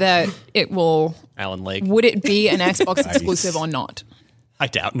mean that it will? Alan Lake. Would it be an Xbox exclusive or not? I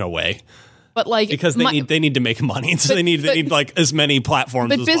doubt, no way. But like Because they need to make money, so they need like as many platforms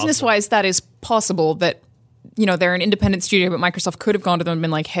But as business possible. wise, that is possible. That they're an independent studio, but Microsoft could have gone to them and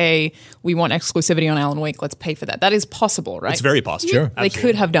been like, "Hey, we want exclusivity on Alan Wake. Let's pay for that." That is possible, right? It's very possible. Sure. They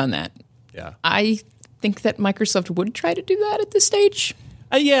could have done that. Yeah. I think that Microsoft would try to do that at this stage.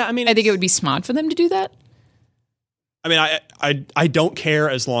 Yeah, I mean, I think it would be smart for them to do that. I mean, I don't care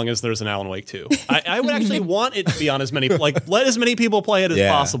as long as there's an Alan Wake 2. I would actually want it to be on as many, like, let as many people play it as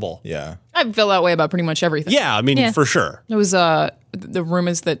yeah. possible. Yeah. I feel that way about pretty much everything. Yeah, I mean, Yeah. for sure. There was the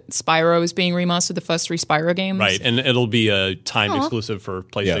rumors that Spyro is being remastered, the first 3 Spyro games. Right, and it'll be a timed exclusive for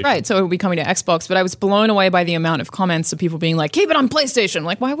PlayStation. Right, so it will be coming to Xbox, but I was blown away by the amount of comments of people being like, keep it on PlayStation.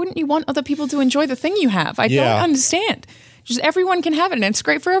 Like, why wouldn't you want other people to enjoy the thing you have? I Yeah. don't understand. Just everyone can have it, and it's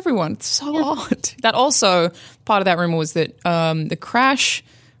great for everyone. It's so odd. That also, part of that rumor was that the Crash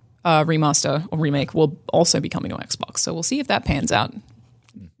remaster or remake will also be coming on Xbox. So we'll see if that pans out.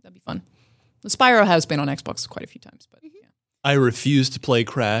 That'd be fun. The Spyro has been on Xbox quite a few times, but yeah. I refuse to play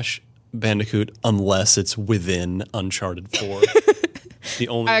Crash Bandicoot unless it's within Uncharted 4. The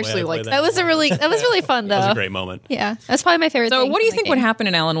only I actually way like play That was really fun though. That was a great moment. Yeah, that's probably my favorite. So thing what do you from think that would game. happen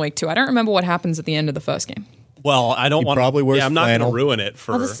in Alan Wake 2? I don't remember what happens at the end of the first game. Well, I don't want probably wears Yeah, I'm not going to flannel. ruin it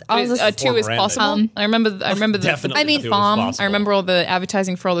for. I'll just 2 is Miranda. possible. I remember the Definitely I mean, 2 is farm. possible. I remember all the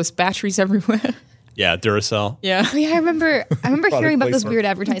advertising for all those batteries everywhere. Yeah, Duracell. Yeah. Oh, yeah, I remember hearing about those placement. weird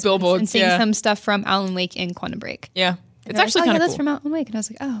advertisements Billboards, and seeing yeah. some stuff from Alan Wake and Quantum Break. Yeah. It's And they're actually like, oh, kind yeah, of that's cool. from Alan Wake, and I was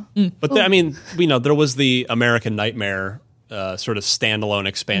like, oh, But I mean, there was the American Nightmare sort of standalone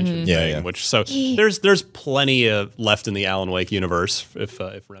expansion Yeah, thing, yeah. which so there's plenty of left in the Alan Wake universe if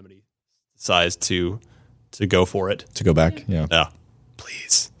Remedy decides to go for it. To go back. Yeah. Yeah,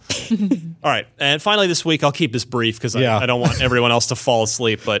 please. All right, and finally this week I'll keep this brief because Yeah. I don't want everyone else to fall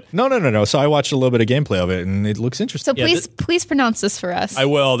asleep, but No. So I watched a little bit of gameplay of it, and it looks interesting. so please pronounce this for us. I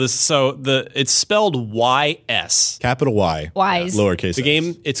will. It's spelled YS. Capital Y. Wise. Lowercase. The s.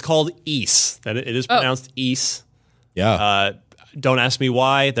 game, it's called Ys. That it is pronounced Ys. Yeah. Don't ask me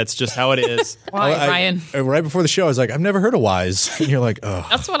why. That's just how it is. Why, I- Ryan? right before the show, I was like, I've never heard of Wise. And you're like, oh.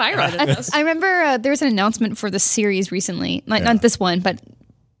 That's what I read. It as. I remember there was an announcement for the series recently, like not this one, but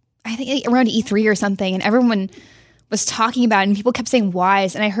I think around E3 or something, and everyone was talking about it, and people kept saying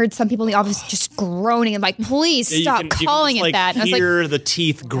 "wise," and I heard some people in the office just groaning and like, "Please You stop can just, calling it like, that." And I was like, Hear the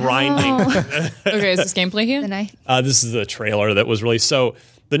teeth grinding. Okay, is this gameplay here? and I This is the trailer that was released. So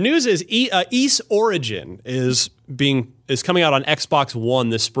the news is Ys Origin is coming out on Xbox One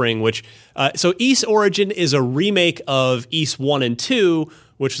this spring. Which so Ys Origin is a remake of Ys 1 and 2,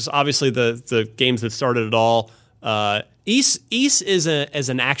 which is obviously the games that started it all. Ys is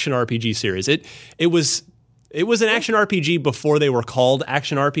an action RPG series. It was an action RPG before they were called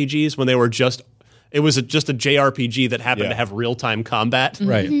action RPGs. When they were just a JRPG that happened Yeah. to have real time combat.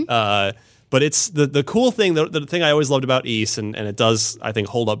 Right. But it's the cool thing, the thing I always loved about Ys, and it does, I think,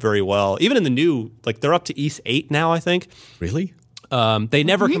 hold up very well. Even in the new, like they're up to Ys 8 now, I think. Really? They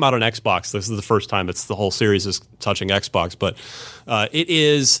never come out on Xbox. This is the first time the whole series is touching Xbox. But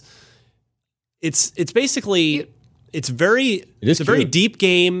it's basically, it's a very deep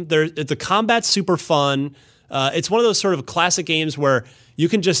game. The combat's super fun. It's one of those sort of classic games where you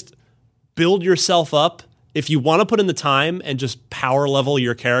can just build yourself up if you want to put in the time and just power level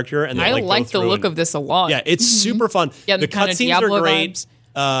your character. And then, I like the look of this a lot. Yeah, it's super fun. Yeah, the cutscenes are great.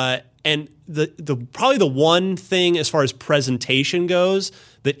 And the probably the one thing as far as presentation goes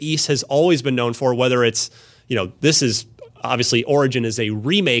that Ys has always been known for, whether it's, this is obviously Origin is a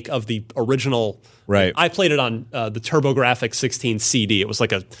remake of the original. Right. I played it on the TurboGrafx 16 CD. It was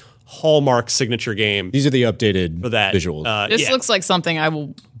like a Hallmark signature game. These are the updated for that. visuals. This looks like something I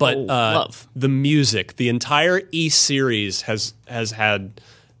will love. The music, the entire Ys series has had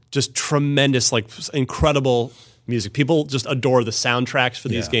just tremendous, like incredible music. People just adore the soundtracks for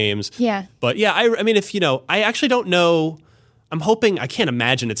these games. Yeah. But yeah, I mean, if I actually don't know. I'm hoping. I can't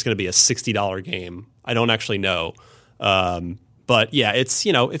imagine it's going to be a $60 game. I don't actually know. But yeah, it's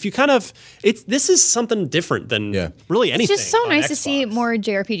if you this is something different than really anything. It's just so nice Xbox. to see more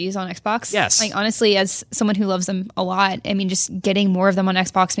JRPGs on Xbox. Yes. Like honestly, as someone who loves them a lot, I mean, just getting more of them on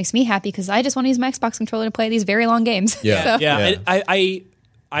Xbox makes me happy because I just want to use my Xbox controller to play these very long games. Yeah. So. And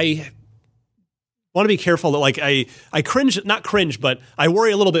I want to be careful that I cringe, not cringe, but I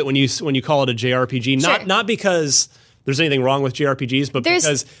worry a little bit when you call it a JRPG. Sure. Not because there's anything wrong with JRPGs, but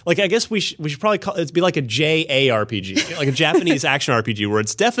because I guess we should probably call it be like a JARPG, like a Japanese action RPG, where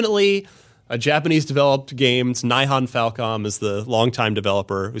it's definitely a Japanese developed game. It's Nihon Falcom is the longtime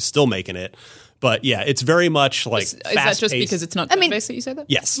developer who's still making it. But yeah, it's very much like Is that just because it's not turn-based that you say that?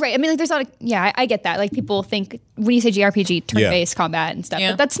 Yes. Right. I mean, like, there's not I get that. Like, people think when you say JRPG, turn-based combat and stuff.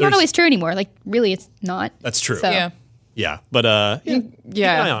 Yeah. But that's not always true anymore. Like, really, it's not. That's true. So. Yeah. But keep an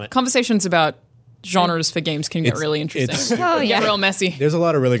eye on it. Conversations about genres for games can get really interesting. Oh, yeah. Get real messy. There's a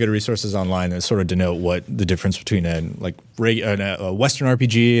lot of really good resources online that sort of denote what the difference between a Western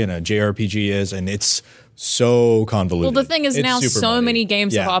RPG and a JRPG is, and it's so convoluted. Well, the thing is It's now super so muddy. many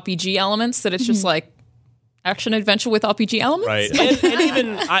games have RPG elements that it's just like action adventure with RPG elements. Right, and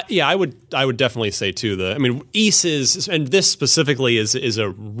even I would definitely say too. Ys is, and this specifically is a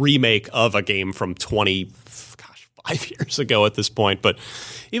remake of a game from 5 years ago at this point. But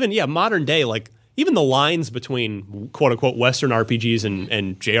even modern day, like even the lines between quote unquote Western RPGs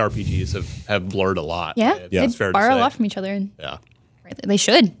and JRPGs have blurred a lot. Yeah. It's They fair to borrow a say. lot from each other. And Yeah, they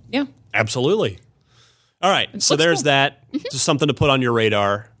should. Yeah. absolutely. All right, so there's that. Just something to put on your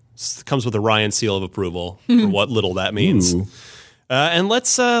radar. It comes with a Ryan seal of approval for what little that means. And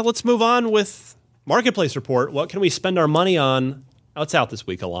let's move on with Marketplace Report. What can we spend our money on? What's out this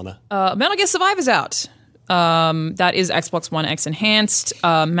week, Alana? Metal Gear Survivor's out. That is Xbox One X enhanced.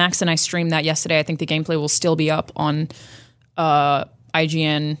 Max and I streamed that yesterday. I think the gameplay will still be up on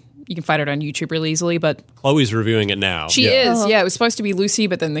IGN. You can find it on YouTube really easily, but Chloe's reviewing it now. she is. Yeah, it was supposed to be Lucy,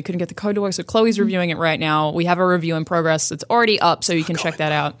 but then they couldn't get the code to work, so Chloe's reviewing it right now. We have a review in progress. It's already up, so you can check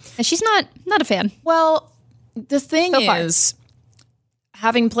that out. And she's not a fan. Well, the thing So far. is,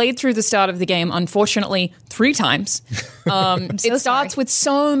 having played through the start of the game, unfortunately, 3 times, it starts with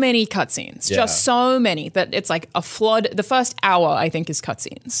so many cutscenes, just so many, that it's like a flood. The first hour, I think, is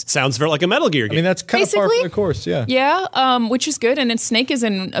cutscenes. Sounds very like a Metal Gear I game. mean, that's kind of par for Basically, the course, yeah. Yeah, which is good. And then Snake is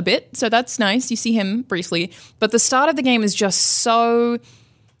in a bit, so that's nice. You see him briefly. But the start of the game is just so...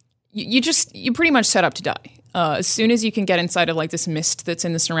 You're pretty much set up to die. As soon as you can get inside of like this mist that's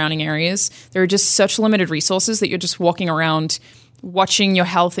in the surrounding areas, there are just such limited resources that you're just walking around watching your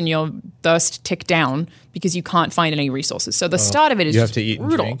health and your thirst tick down because you can't find any resources. So the start of it is You have just to eat and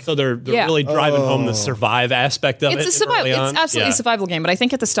brutal. drink? So they're really driving home the survive aspect of it. It's a survival. early on. It's absolutely a survival game, but I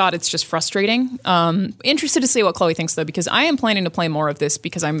think at the start it's just frustrating. Interested to see what Chloe thinks though, because I am planning to play more of this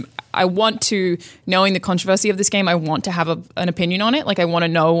because I want to, knowing the controversy of this game, I want to have an opinion on it. Like I want to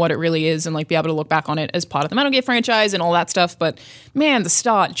know what it really is and like be able to look back on it as part of the Metal Gear franchise and all that stuff. But man, the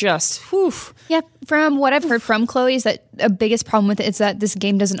start just whew. Yeah, from what I've heard from Chloe is that the biggest problem with it is that this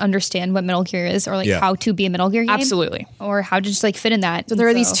game doesn't understand what Metal Gear is or like how to be a Metal Gear game. Absolutely. Or how to just like fit in that. So there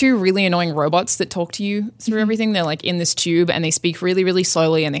are these 2 really annoying robots that talk to you through everything. They're like in this tube and they speak really, really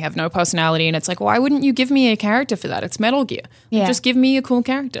slowly and they have no personality. And it's like, why wouldn't you give me a character for that? It's Metal Gear. Yeah. Just give me a cool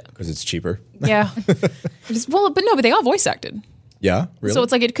character. Because it's cheaper. Yeah. But they are voice acted. Yeah, really? So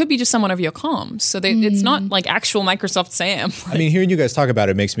it's like it could be just someone over your comms. So it's not like actual Microsoft Sam. I mean, hearing you guys talk about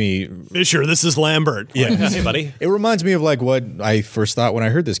it makes me... Fisher, this is Lambert. Yeah. Hey, buddy. It reminds me of like what I first thought when I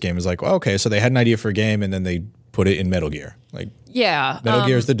heard this game. Is like, well, okay, so they had an idea for a game and then they put it in Metal Gear. Like Yeah. Metal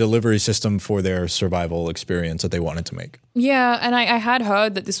Gear is the delivery system for their survival experience that they wanted to make. Yeah, and I had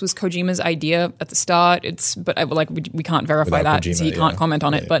heard that this was Kojima's idea at the start. We can't verify Without that, so Kojima, you can't yeah. comment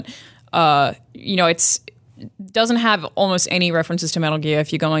on it. But it doesn't have almost any references to Metal Gear.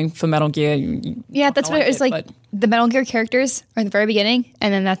 If you're going for Metal Gear, That's what it was like. but- The Metal Gear characters are in the very beginning,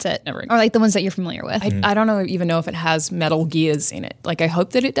 and then that's it. Never. Or like the ones that you're familiar with. I don't even know if it has Metal Gears in it. Like I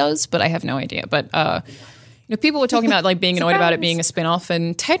hope that it does, but I have no idea. But people were talking about like being annoyed about it being a spin-off,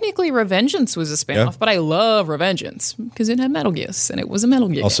 and technically Revengeance was a spin-off, Yeah. but I love Revengeance because it had Metal Gears and it was a Metal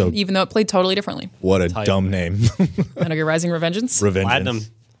Gear Also- game, even though it played totally differently. What a dumb name. Metal Gear Rising Revengeance? Revengeance. Platinum.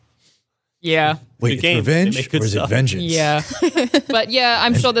 Yeah. Wait, Good it's game. They revenge make good or is it stuff. vengeance? Yeah. But yeah,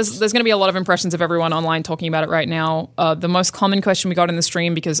 I'm sure there's going to be a lot of impressions of everyone online talking about it right now. The most common question we got in the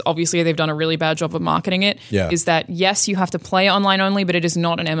stream, because obviously they've done a really bad job of marketing it, Yeah. is that yes, you have to play online only, but it is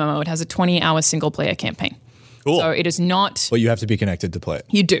not an MMO. It has a 20-hour single-player campaign. Cool. So it is not... But you have to be connected to play it.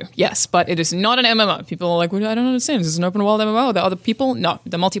 You do, yes, but it is not an MMO. People are like, well, I don't understand. Is this an open world MMO? Are there other people? No.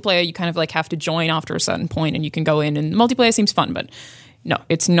 The multiplayer, you kind of like have to join after a certain point and you can go in, and multiplayer seems fun, but no,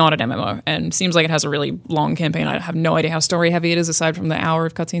 it's not an MMO, and seems like it has a really long campaign. I have no idea how story heavy it is aside from the hour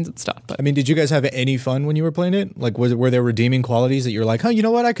of cutscenes at the start. But I mean, did you guys have any fun when you were playing it? Like, were there redeeming qualities that you're like, you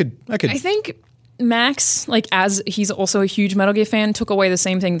know what, I could. I think Max, like as he's also a huge Metal Gear fan, took away the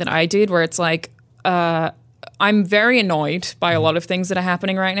same thing that I did, where it's like, I'm very annoyed by a lot of things that are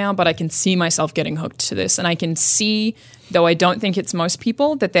happening right now, but I can see myself getting hooked to this. And I can see, though I don't think it's most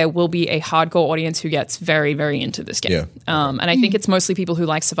people, that there will be a hardcore audience who gets very, very into this game. Yeah. And I think it's mostly people who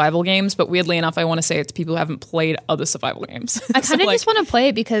like survival games, but weirdly enough, I want to say it's people who haven't played other survival games. I kind of just want to play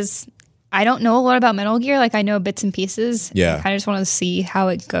it because I don't know a lot about Metal Gear. Like I know bits and pieces. Yeah. I kind of just want to see how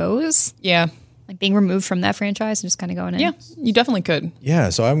it goes. Yeah. Like being removed from that franchise and just kind of going in. Yeah, you definitely could. Yeah,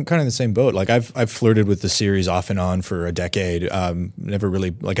 so I'm kind of in the same boat. Like I've flirted with the series off and on for a decade. Never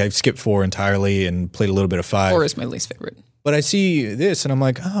really I've skipped 4 entirely and played a little bit of 5. 4 is my least favorite. But I see this and I'm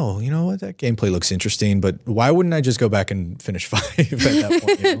like, oh, you know what? That gameplay looks interesting. But why wouldn't I just go back and finish 5 at that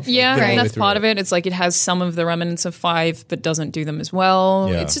point? You know? Yeah, Get all the way that's through part of it. It's like it has some of the remnants of 5, but doesn't do them as well.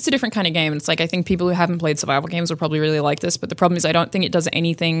 Yeah. It's just a different kind of game. It's like I think people who haven't played survival games will probably really like this, but the problem is I don't think it does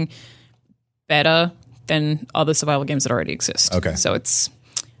anything better than other survival games that already exist. Okay. So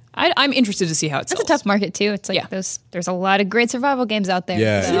I'm interested to see how it sells. It's a tough market too. It's like Yeah. there's a lot of great survival games out there.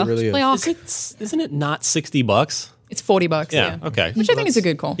 Yeah, so. it really is. Play Ark. Isn't it not $60? It's $40. Yeah, okay. Which I think is a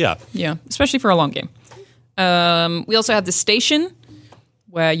good call. Yeah. Yeah, especially for a long game. We also have the station,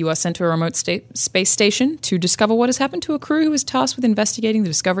 where you are sent to a remote space station to discover what has happened to a crew who is tasked with investigating the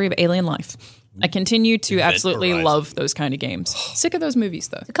discovery of alien life. I continue to absolutely Horizon. love those kind of games. Sick of those movies,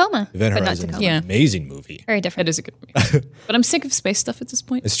 though. Tacoma, Event but not Horizon is Tacoma. an Yeah. amazing movie. Very It different. is a good movie. But I'm sick of space stuff at this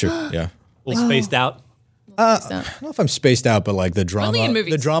point. It's true. Yeah. A little spaced out. I don't know if I'm spaced out, but like the drama, in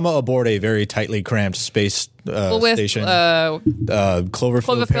movies. the drama aboard a very tightly cramped space With station, Cloverfield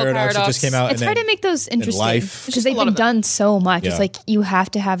Cloverfield Paradox that just came out. It's and hard then- to make those interesting Life. because they've been done so much. Yeah. It's like you have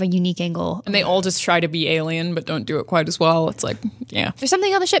to have a unique angle. and they all just try to be alien, but don't do it quite as well. It's like, yeah. There's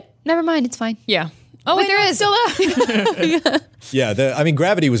something on the ship. Never mind. It's fine. Yeah. Oh, Wait, wait, there no, is. it's still there. Yeah, I mean,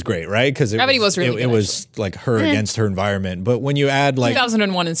 Gravity was great, right? Because Gravity was really it good, was like her against her environment. But when you add like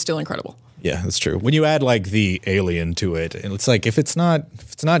 2001 is still incredible. Yeah, that's true. When you add like the alien to it, and it's like if it's not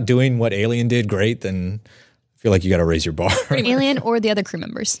doing what Alien did great, then I feel like you got to raise your bar. Alien or the other crew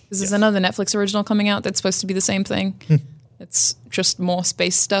members. This is another Netflix original coming out that's supposed to be the same thing. It's just more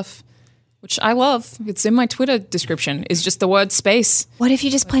space stuff, which I love. It's in my Twitter description. Is just the word space. What if you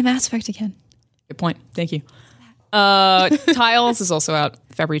just play Mass Effect again? Good point. Thank you. Tiles is also out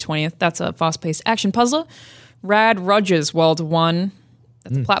February 20th. That's a fast-paced action puzzler. Rad Rogers World 1.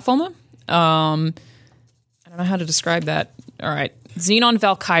 That's a platformer. I don't know how to describe that. All right. Xenon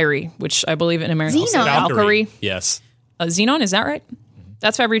Valkyrie, which I believe in American Xenon? Valkyrie. Yes. Xenon, is that right?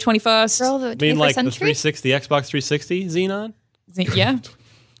 That's February 21st. For all the I mean, 21st like the century? 360, Xbox 360 Xenon? Yeah.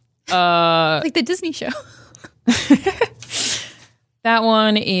 Like the Disney show. That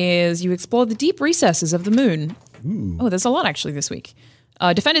one is you explore the deep recesses of the moon. Oh, there's a lot actually this week.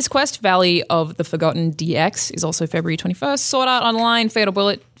 Defender's Quest, Valley of the Forgotten DX is also February 21st. Sword Art Online, Fatal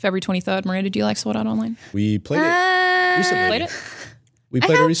Bullet, February 23rd. Miranda, do you like Sword Art Online? We played it recently. Played it? We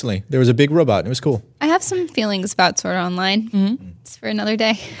played it recently. There was a big robot. And it was cool. I have some feelings about Sword Art Online. It's for another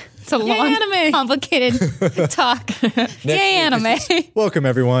day. It's a long, anime. complicated talk. Yay, anime. Welcome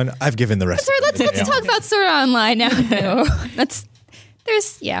everyone. I've given the rest. Let's talk about Sword Art Online now. No,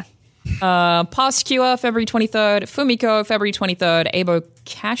 Past Cure, February 23rd. Fumiko, February 23rd. Abo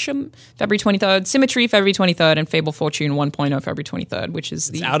Kasham, February 23rd. Symmetry, February 23rd. And Fable Fortune 1.0, February 23rd, which is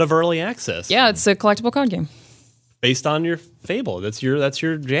the... Out of early access. Yeah, it's a collectible card game. based on your Fable. That's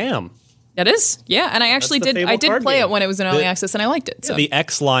your jam. That is, yeah. And I actually the Fable I did card play game. it when it was in early access, and I liked it. So The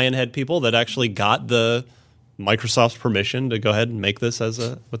ex-Lionhead people that actually got the Microsoft's permission to go ahead and make this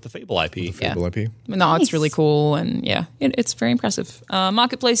with the Fable IP. Fable IP. the art's really cool, and yeah, it's very impressive.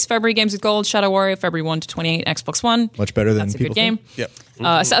 Marketplace, February, Games with Gold, Shadow Warrior, February 1 to 28, Xbox One. Much better than That's a people good game. think. Yep.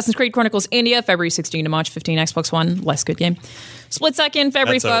 Assassin's Creed Chronicles India, February 16 to March 15, Xbox One. Less good game. Split Second,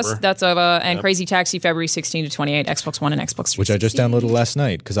 February That's 1st. over. That's over. And Crazy Taxi, February 16 to 28, Xbox One and Xbox 360. Which I just downloaded last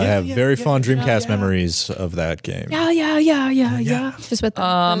night because I have very fond Dreamcast memories of that game. Yeah. Just with the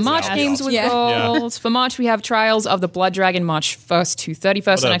March games with gold. For March, we have Trials of the Blood Dragon, March 1st to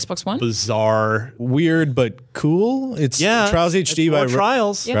 31st on Xbox One. Bizarre. Weird but cool. It's Trials HD it's by more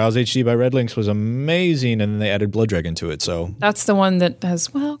Trials. Trials HD by Red Links was amazing, and then they added Blood Dragon to it. So That's the one that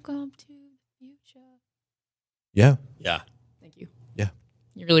has Welcome to the Future. yeah, Yeah. Thank you. yeah.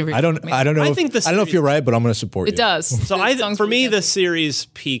 You really I don't know. I if, think the I don't know if series- you're right, but I'm going to support you. It does. So for me, the series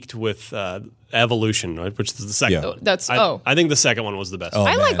peaked with Evolution, right, which is the second. Yeah. one. I I think the second one was the best. Oh,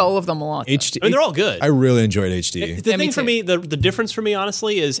 I like man. all of them a lot. though. HD. I mean, they're all good. I really enjoyed HD. The Yeah, me thing for too. me, the difference for me,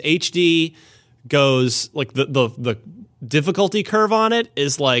 honestly, is HD goes like the difficulty curve on it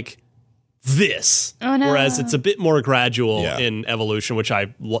is like this, Oh, no. whereas it's a bit more gradual Yeah. in Evolution, which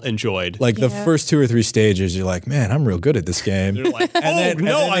I enjoyed. Like the first 2 or 3 stages, you're like, man, I'm real good at this game. You're like, I'm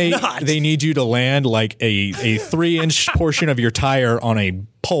not. They need you to land like a 3-inch portion of your tire on a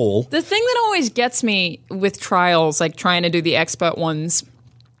pole. The thing that always gets me with Trials, like trying to do the expert ones,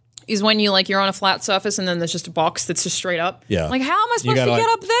 is when you're on a flat surface and then there's just a box that's just straight up. Yeah. Like, how am I supposed to gotta, get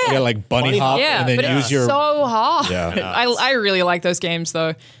like, up there? You gotta like bunny hop yeah, and then but use it's your. so hard. Yeah. I really like those games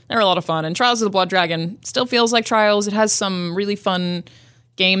though. They're a lot of fun. And Trials of the Blood Dragon still feels like Trials. It has some really fun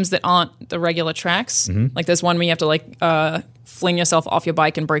games that aren't the regular tracks. Mm-hmm. Like there's one where you have to fling yourself off your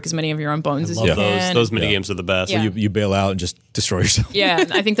bike and break as many of your own bones as you Love can. those mini games are the best. Yeah. You bail out and just destroy yourself. Yeah,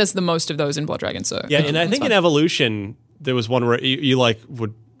 I think that's the most of those in Blood Dragon. So Yeah, and I it's think fun. in Evolution there was one where you like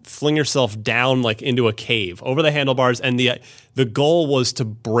would fling yourself down like into a cave over the handlebars, and the goal was to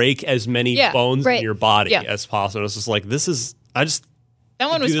break as many Yeah, bones right. in your body Yeah. as possible. It's just like That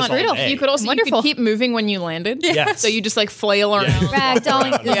one was do this fun. all day. You could also Wonderful. keep moving when you landed. Yes. So you just like flail around.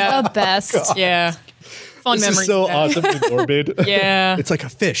 Ragdolling is Yeah. the best. Yeah. Fun This memory. is so awesomely morbid. Yeah. It's like a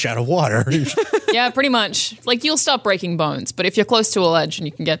fish out of water. Yeah, pretty much. Like you'll stop breaking bones, but if you're close to a ledge and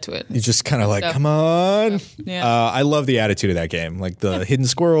you can get to it. You just kind of like, So- come on. Yeah. I love the attitude of that game, like the hidden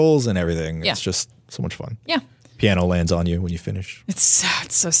squirrels and everything. Yeah. It's just so much fun. Yeah. Piano lands on you when you finish. It's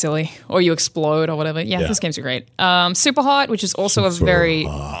so silly. Or you explode or whatever. Yeah, Yeah. those games are great. Super Hot, which is also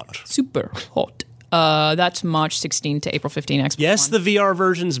super hot. That's March 16 to April 15. Xbox yes, One. the VR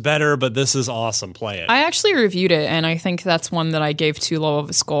version's better, but this is awesome. Play it. I actually reviewed it, and I think that's one that I gave too low of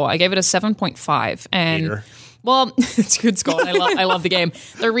a score. I gave it a 7.5, and Hater. well, it's a good score. I love the game.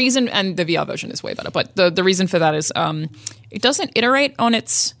 The reason, and the VR version is way better, but the reason for that is it doesn't iterate on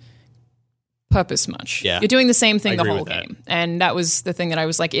its purpose much. Yeah. You're doing the same thing the agree whole with that. game, and that was the thing that I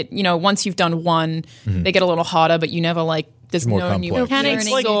was like, once you've done one, they get a little harder, but you never like. There's more no new complex. mechanics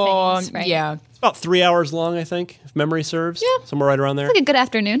Learning new or things, right. yeah. It's about 3 hours long, I think, if memory serves. Yeah. Somewhere right around there. Like a good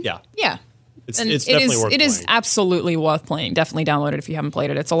afternoon. Yeah. Yeah. It's And definitely worth it is playing. absolutely worth playing. Definitely download it if you haven't played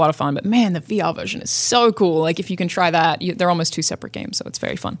it. It's a lot of fun. But man, the VR version is so cool. Like if you can try that, they're almost 2 separate games, so it's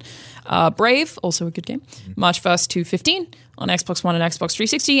very fun. Brave, also a good game. March 1st to 15 on Xbox One and Xbox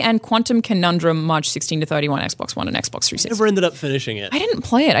 360, and Quantum Conundrum March 16 to 31 Xbox One and Xbox 360. Never ended up finishing it. I didn't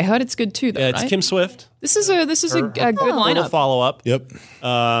play it. I heard it's good too, though. Yeah, it's right? Kim Swift. This is a good lineup. Follow up. Yep.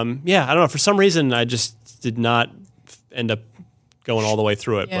 Yeah, I don't know. For some reason, I just did not end up going all the way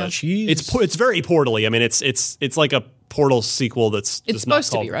through it. Yeah. But Jeez. it's very Portal-y. I mean, it's like a Portal sequel that's It's just not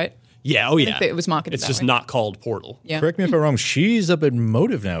supposed to be, called- right? Yeah. Oh yeah. that it was marketed It's that just way. not called Portal. Yeah. Correct me if I'm wrong. She's up at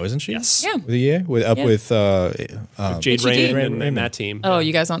Motive now, isn't she? Yes. Yeah. With EA? With Jade Mitchie D. Raymond and that team. Oh,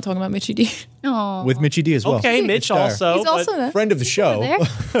 you guys aren't talking about Mitchie D? Oh. with Mitchie D as well. Okay, Mitch Star. also. He's also but- there. Friend of the show.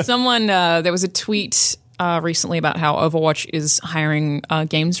 There. Someone, there was a tweet recently about how Overwatch is hiring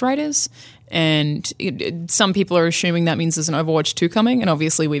games writers, and some people are assuming that means there's an Overwatch 2 coming, and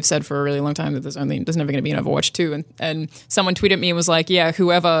obviously we've said for a really long time that there's never going to be an Overwatch 2, and someone tweeted me and was like, yeah,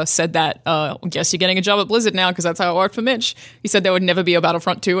 whoever said that, guess you're getting a job at Blizzard now, because that's how it worked for Mitch. He said there would never be a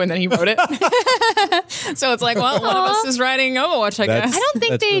Battlefront 2, and then he wrote it. So it's like, well, one of us is writing Overwatch, I guess. I don't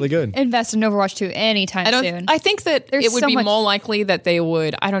think That's they'd really good. invest in Overwatch 2 anytime soon. I think that There's it would so be much- more likely that they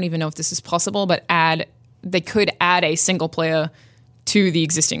would. I don't even know if this is possible, but they could add a single player to the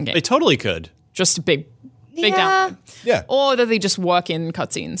existing game. They totally could. Just a big Big downgrade. Yeah. Or that they just work in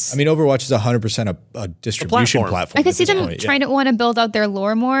cutscenes. I mean, Overwatch is 100% a distribution platform. I could at see this them point, trying to want to build out their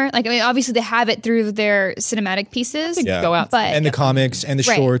lore more. Like, I mean, obviously they have it through their cinematic pieces. Yeah. Go out. But And the comics and the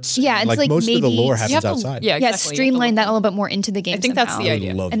Right. shorts. Yeah, it's like most of the maybe- lore You happens have to- outside. Yeah, yeah, exactly. streamline that a little bit more into the game. I think that's somehow. the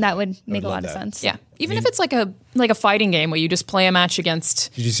idea. Love And that. that would make a love lot of that. sense. Yeah. Even if it's like a fighting game where you just play a match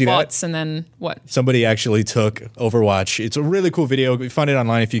against Did you see that? bots and then what? Somebody actually took Overwatch. It's a really cool video. Find it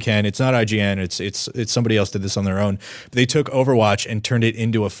online if you can. It's not IGN. It's somebody else did this on their own. But they took Overwatch and turned it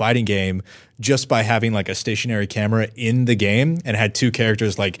into a fighting game just by having like a stationary camera in the game and had two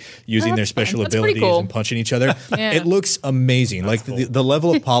characters like using their special That's pretty abilities cool. and punching each other. Yeah. It looks amazing. Like the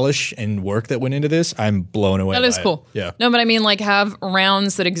level of polish and work that went into this, I'm blown away. That is by it. cool. Yeah. No, but I mean, like, have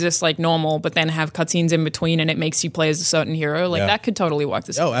rounds that exist like normal, but then have cutscenes in between, and it makes you play as a certain hero. Like Yeah. that could totally work.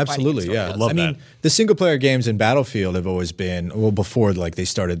 This Oh, absolutely, yeah. Love I mean, that. the single player games in Battlefield have always been before like they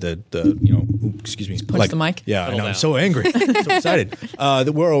started the excuse me, the mic. Yeah, I know. down. I'm so angry, so excited.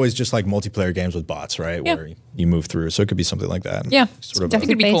 We're always just like multiplayer games with bots, right? Yeah. Where you move through, so it could be something like that. Yeah, sort of it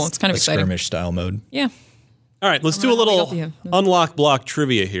could be cool. based. It's kind of a exciting. skirmish style mode. Yeah. All right, let's do a Alright, I'll little help you. unlock block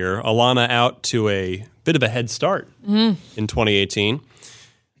trivia here. Alana out to a bit of a head start in 2018.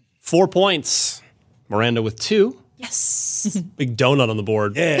 4 points. Miranda with 2. Yes. Big donut on the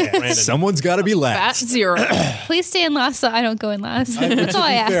board. Yeah. Brandon. Someone's got to be At last. 0. Please stay in last so I don't go in last. That's all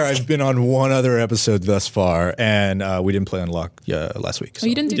I ask. Fair, I've been on one other episode thus far, and we didn't play Unlock last week. So. Oh,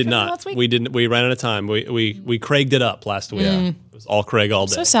 you didn't do Did trivia not. last week? We didn't. We ran out of time. We Craiged it up last week. It was all Craig all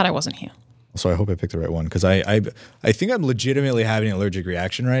day. So sad I wasn't here. So I hope I picked the right one because I think I'm legitimately having an allergic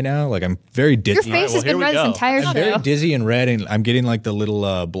reaction right now. Like I'm very dizzy. Your face has here been we red this go. entire I'm very show. dizzy and red, and I'm getting like the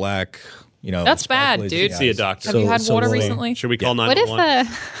little black, That's bad, sparkly dude. things. See a doctor. Have you had water lonely. recently? Should we call What if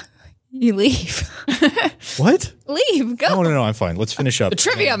 911? you leave? What? Leave. Go. No, I'm fine. Let's finish up.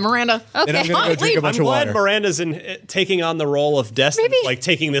 Trivia, Miranda. And I'm gonna go drink a I'm bunch of glad water. Miranda's taking on the role of Destiny, Maybe- like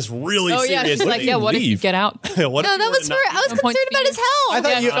taking this really Oh yeah, seriously. she's like, yeah. What if you leave? get out? What No, if that you was were for. to not- I was No point concerned about to his health. I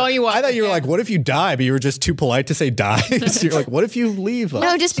thought you were like, what if you die? But you were just too polite to say die. So you're like, what if you leave?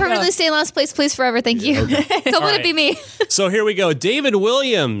 No, just permanently stay in last place, please, forever. Thank you. Don't let right. it be me. So here we go. David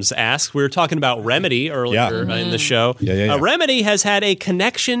Williams asks, we were talking about Remedy earlier in the show. Yeah. Remedy has had a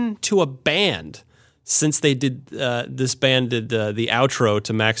connection to a band since they did, this band did the outro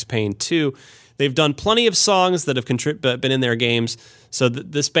to Max Payne 2. They've done plenty of songs that have been in their games. So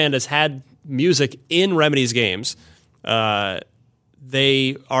this band has had music in Remedy's games.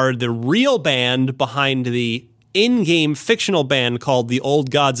 They are the real band behind the in-game fictional band called the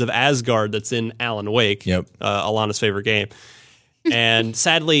Old Gods of Asgard that's in Alan Wake, Yep. Alana's favorite game. And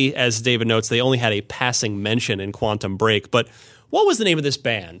sadly, as David notes, they only had a passing mention in Quantum Break. But what was the name of this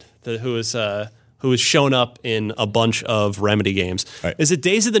band who has shown up in a bunch of Remedy games? Right. Is it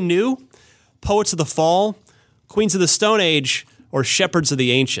Days of the New, Poets of the Fall, Queens of the Stone Age, or Shepherds of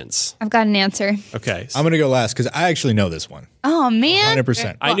the Ancients? I've got an answer. Okay. I'm gonna go last because I actually know this one. Oh man,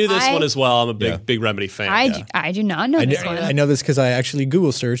 100%. I knew this I- one as well. I'm a Yeah. big Remedy fan. I do not know this one. I know this because I actually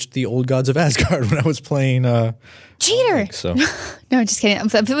Google searched the Old Gods of Asgard when I was playing. Cheater. So No, just kidding.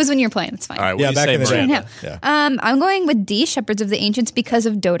 If it was when you were playing, it's fine. All right, what yeah, do you back say, in the day. Miranda? Yeah. Yeah. I'm going with D, Shepherds of the Ancients, because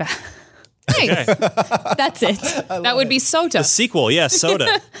of Dota. Nice. That's it. That would be Sota. The sequel, yes,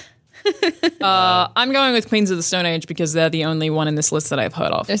 Soda. I'm going with Queens of the Stone Age because they're the only one in this list that I've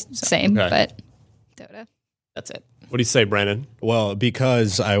heard of. They're same, Okay. but Dota. That's it. What do you say, Brandon? Well,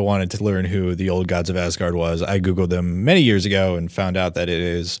 because I wanted to learn who the Old Gods of Asgard was, I Googled them many years ago and found out that it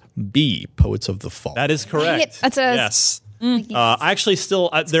is B, Poets of the Fall. That is correct. Dang it. That's a- yes. I actually still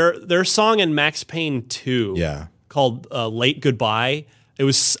their song in Max Payne 2 Yeah. called Late Goodbye.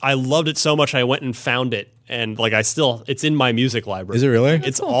 I loved it so much I went and found it, and like it's in my music library. Is it really?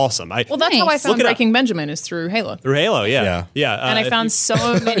 It's awesome. Well, that's how I Nice. found Look it up. Breaking Benjamin is through Halo. Through Halo, yeah. Yeah. And I if found you-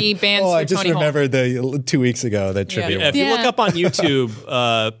 so many bands Oh, through I just Tony Hawk. remembered the 2 weeks ago that trivia. Yeah. If you Yeah. look up on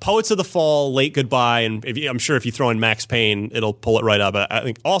YouTube, Poets of the Fall, Late Goodbye, and I'm sure if you throw in Max Payne, it'll pull it right up. I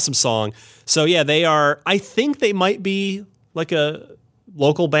think awesome song. So yeah, they are. I think they might be like a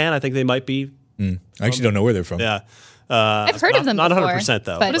local band. I think they might be. I actually don't know where they're from. Yeah. I've heard of them Not before. 100%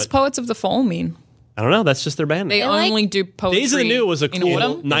 though. but- What does Poets of the Fall mean? I don't know. That's just their band. They name. like- only do poetry. Days of the New was a in cool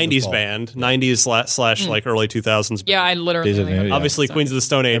autumn? 90s fall. band, 90s slash like early 2000s. Yeah, I literally. Days of the only New, heard yeah. of Obviously, that. Queens of the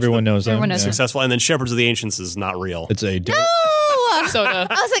Stone Age. Everyone knows them. Everyone knows yeah. them. Successful, and then Shepherds of the Ancients is not real. It's a Oh! Soda.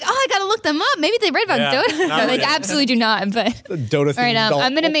 I was like, oh, I gotta look them up. Maybe they read about Yeah, Dota. not No, they really. absolutely do not. But Dota. all right,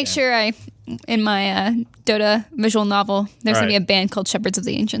 I'm gonna make sure in my Dota visual novel, there's All gonna be right. a band called Shepherds of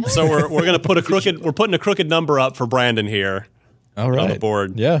the Ancients. So we're gonna put we're putting a crooked number up for Brandon here. All right. on the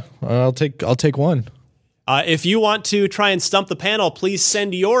board. Yeah, I'll take one. If you want to try and stump the panel, please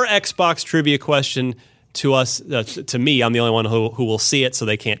send your Xbox trivia question to us, to me. I'm the only one who will see it, so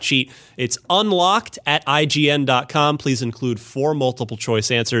they can't cheat. It's unlocked at IGN.com. Please include 4 multiple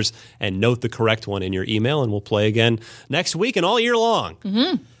choice answers and note the correct one in your email, and we'll play again next week and all year long.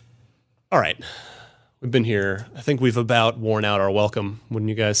 All right. We've been here. I think we've about worn out our welcome, wouldn't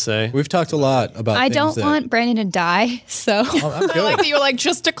you guys say? We've talked a lot about I things don't that- want Brandon to die, so I'm good. I like that you were like,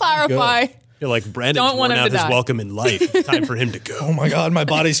 just to clarify. You're like, Brandon's Don't want worn him out to his die. welcome in life. It's time for him to go. Oh my God, my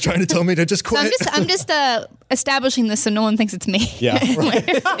body's trying to tell me to just So quit. I'm just establishing this so no one thinks it's me. yeah, right.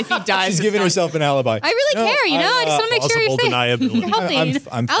 If he dies, She's it's giving not- herself an alibi. I really care, you know. I just want to make sure Plausible you're safe. deniability. You're healthy.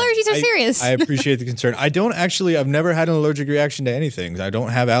 I'm fine. Allergies are serious. I appreciate the concern. I don't actually. I've never had an allergic reaction to anything. I don't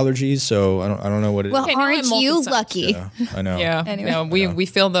have allergies, so I don't know what it is. well, Okay, now aren't I'm you multi-sense. lucky? I know. Yeah. Anyway. No, we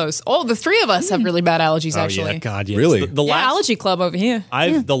feel those. Oh, the 3 of us have really bad allergies, Oh, actually. yeah, God, yes. Really? The Yeah, last, allergy club over here.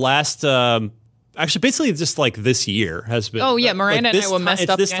 the last, actually, basically just like this year has been. Oh, yeah, Miranda and I this were ti- messed it's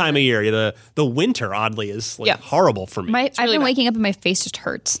up this January. time of year. The winter, oddly, is like Yeah. horrible for me. I've really been bad. waking up and my face just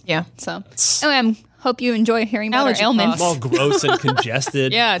hurts. Yeah. So I hope you enjoy hearing about Allergy our ailments. I'm all gross and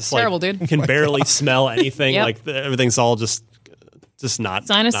congested. Yeah, it's Just, like, terrible, dude. Can barely smell anything. Yep. Like everything's all just not.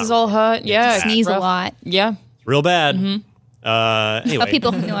 Sinuses not all hurt. Yeah. it's Sneeze a rough. lot. Yeah. real bad. Anyway, But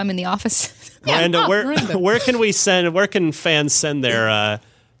people know I'm in the office. Miranda, Miranda. where can fans send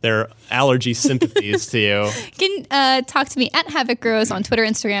their allergy sympathies to you? You can talk to me at Havoc Grows on Twitter,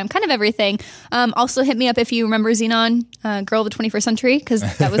 Instagram, kind of everything. Also, hit me up if you remember Xenon, Girl of the 21st Century, because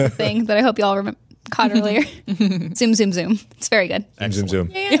that was the thing that I hope you all caught earlier. Zoom, zoom, zoom. It's very good. Zoom,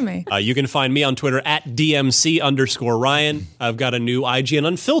 zoom. Yeah, me. You can find me on Twitter at DMC_Ryan. I've got a new IGN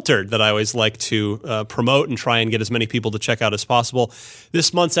Unfiltered that I always like to promote and try and get as many people to check out as possible.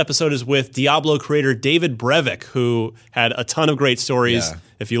 This month's episode is with Diablo creator David Brevik, who had a ton of great stories. Yeah.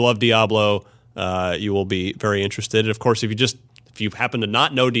 If you love Diablo, you will be very interested. And of course, if you happen to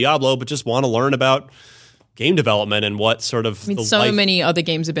not know Diablo but just want to learn about game development and what sort of So many other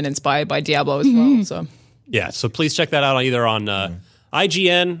games have been inspired by Diablo as well. So so please check that out either on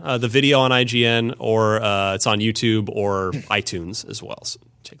IGN, the video on IGN, or it's on YouTube or iTunes as well. So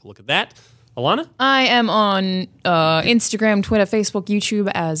take a look at that. Alana? I am on Instagram, Twitter, Facebook,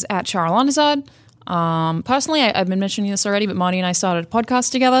 YouTube as at Charlanazad. Personally, I've been mentioning this already, but Marty and I started a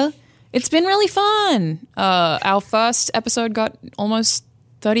podcast together. It's been really fun. Our first episode got almost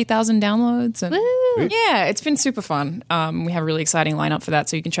 30,000 downloads. And yeah, it's been super fun. We have a really exciting lineup for that,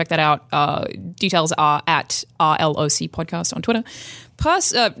 so you can check that out. Details are at RLOC Podcast on Twitter.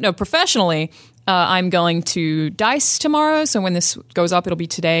 Professionally, I'm going to DICE tomorrow, so when this goes up, it'll be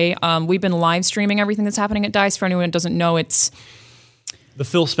today. We've been live streaming everything that's happening at DICE. For anyone who doesn't know, it's The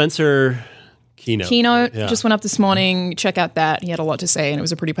Phil Spencer keynote. Yeah. just went up this morning. Check out that. He had a lot to say, and it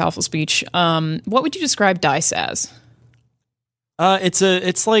was a pretty powerful speech. What would you describe DICE as? It's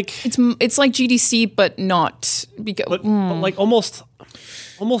like It's like GDC, but not. but like almost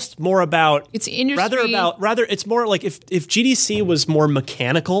more about It's industry. rather it's more like if GDC was more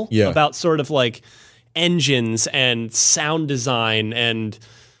mechanical Yeah. about sort of like engines and sound design and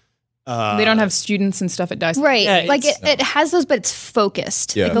They don't have students and stuff at DICE. Right. Yeah, like it's- it has those, but it's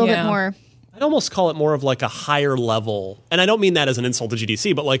focused. Yeah. Like a little Yeah. bit more. I'd almost call it more of like a higher level, and I don't mean that as an insult to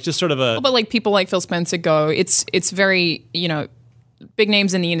GDC, but like just sort of a But like people like Phil Spencer go, it's very, big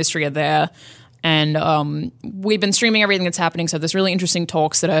names in the industry are there. And we've been streaming everything that's happening. So there's really interesting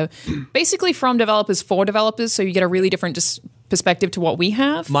talks that are basically from developers for developers. So you get a really different perspective to what we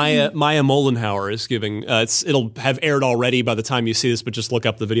have. Maya Mollenhauer is giving. It'll have aired already by the time you see this, but just look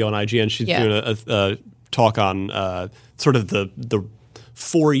up the video on IGN. She's Yeah. doing a talk on sort of the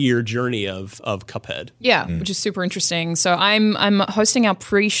 4-year journey of Cuphead. Yeah, which is super interesting. So I'm hosting our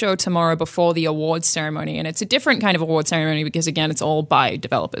pre-show tomorrow before the awards ceremony, and it's a different kind of award ceremony because again, it's all by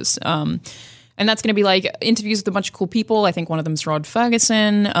developers. And that's going to be like interviews with a bunch of cool people. I think one of them is Rod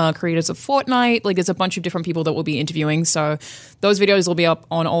Ferguson, creators of Fortnite. Like there's a bunch of different people that we'll be interviewing. So those videos will be up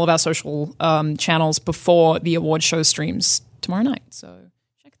on all of our social channels before the award show streams tomorrow night. So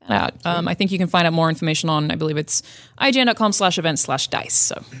check that out. I think you can find out more information on, I believe it's ign.com/events/dice.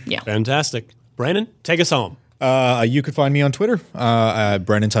 So yeah. Fantastic, Brandon, take us home. You could find me on Twitter,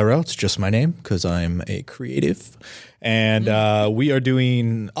 Brandon Tyrell. It's just my name because I'm a creative. And we are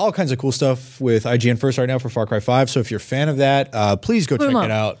doing all kinds of cool stuff with IGN First right now for Far Cry 5. So if you're a fan of that, please go Boomer. check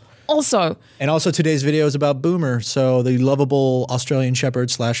it out. Also, And also today's video is about Boomer. So the lovable Australian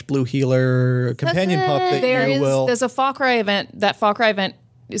Shepherd / Blue Healer companion pup that you will. there's a Far Cry event. That Far Cry event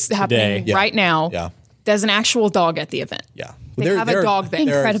is happening Today. Yeah. right now. Yeah. There's an actual dog at the event. Yeah. They have a dog there.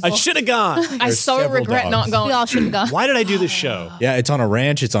 Incredible. I should have gone. I so several regret dogs. not We going. all should have gone. Why did I do this show? Yeah, it's on a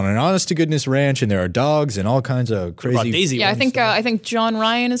ranch. It's on an honest-to-goodness ranch, and there are dogs and all kinds of Brought crazy. Daisy. Yeah, one. I think John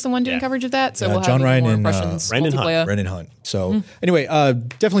Ryan is the one doing Yeah. coverage of that. So Yeah, we'll John have Ryan more and, impressions. Brendan Hunt. multiplayer. Brendan Hunt. So anyway,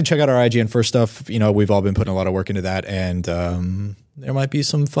 definitely check out our IGN First stuff. You know, we've all been putting a lot of work into that, and there might be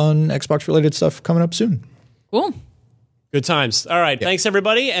some fun Xbox-related stuff coming up soon. Cool. Good times. All right. Thanks,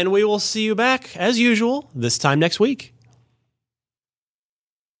 everybody. And we will see you back, as usual, this time next week.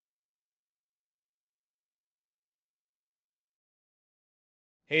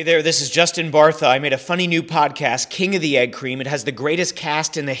 Hey there, this is Justin Bartha. I made a funny new podcast, King of the Egg Cream. It has the greatest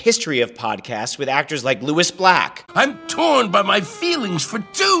cast in the history of podcasts with actors like Louis Black, I'm torn by my feelings for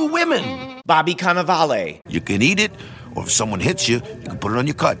two women. Bobby Cannavale, You can eat it, or if someone hits you, you can put it on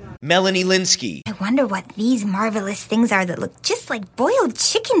your cut. Melanie Linsky, I wonder what these marvelous things are that look just like boiled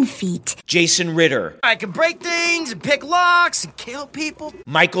chicken feet. Jason Ritter, I can break things and pick locks and kill people.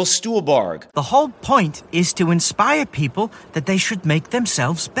 Michael Stuhlbarg, The whole point is to inspire people that they should make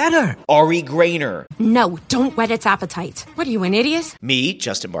themselves better. Ari Grainer, No, don't whet its appetite. What are you, an idiot? me,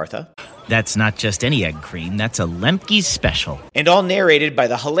 Justin Bartha, That's not just any egg cream, that's a Lemke's special. and all narrated by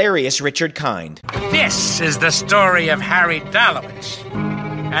the hilarious Richard Kind. This is the story of Harry Dalowitz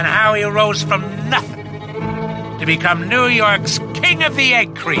and how he rose from nothing to become New York's King of the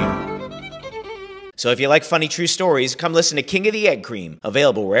Egg Cream. So if you like funny true stories, come listen to King of the Egg Cream,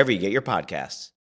 available wherever you get your podcasts.